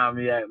you can find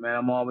me at, man.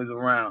 I'm always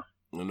around.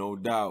 No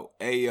doubt.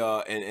 Hey,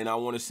 and I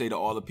want to say to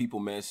all the people,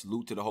 man,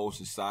 salute to the whole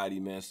society,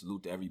 man.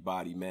 Salute to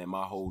everybody, man.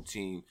 My whole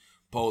team,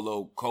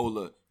 Polo,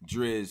 Cola,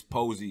 Driz,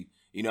 Posey,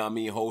 you know what I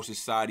mean? Whole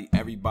society,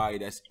 everybody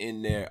that's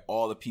in there,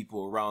 all the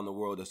people around the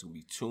world that's going to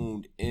be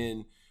tuned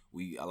in.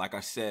 We, like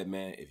I said,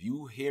 man, if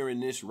you hearing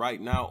this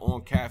right now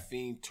on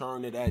Caffeine,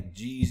 turn it at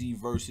Jeezy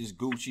versus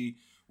Gucci.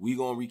 We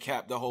going to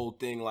recap the whole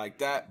thing like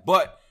that.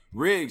 But,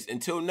 Riggs,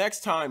 until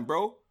next time,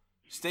 bro,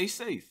 stay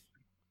safe.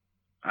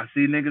 I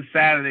see niggas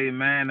Saturday,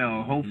 man.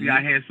 Hopefully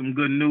I hear some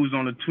good news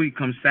on the tweet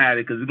come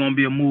Saturday because it's gonna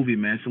be a movie,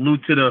 man.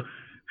 Salute to the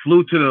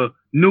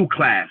new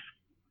class.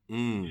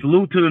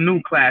 Salute to the new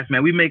class,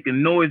 man. We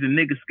making noise and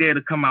niggas scared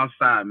to come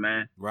outside,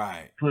 man.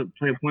 Right. Play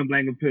point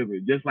blank and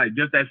pivot. Just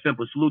that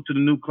simple. Salute to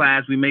the new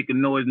class. We making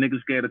noise,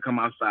 niggas scared to come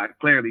outside.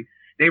 Clearly,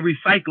 they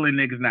recycling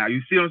niggas now.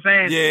 You see what I'm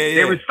saying? Yeah.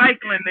 They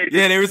recycling niggas.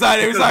 Yeah, they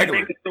recycling. They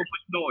making so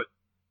much noise.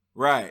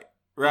 Right.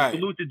 So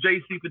salute to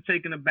JC for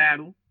taking the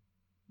battle.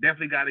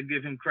 Definitely got to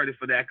give him credit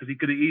for that because he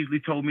could have easily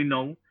told me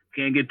no.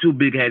 Can't get too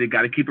big-headed.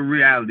 Got to keep it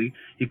reality.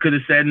 He could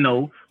have said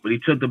no, but he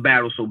took the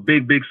battle. So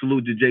big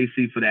salute to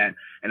JC for that.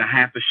 And I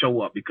have to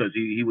show up because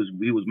he was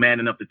man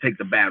enough to take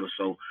the battle.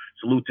 So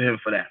salute to him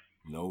for that.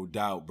 No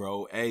doubt,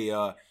 bro. Hey,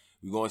 we're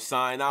going to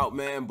sign out,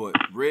 man. But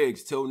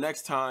Riggs, till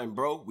next time,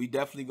 bro. We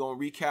definitely going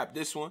to recap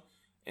this one.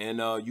 And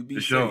you be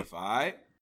safe, all right?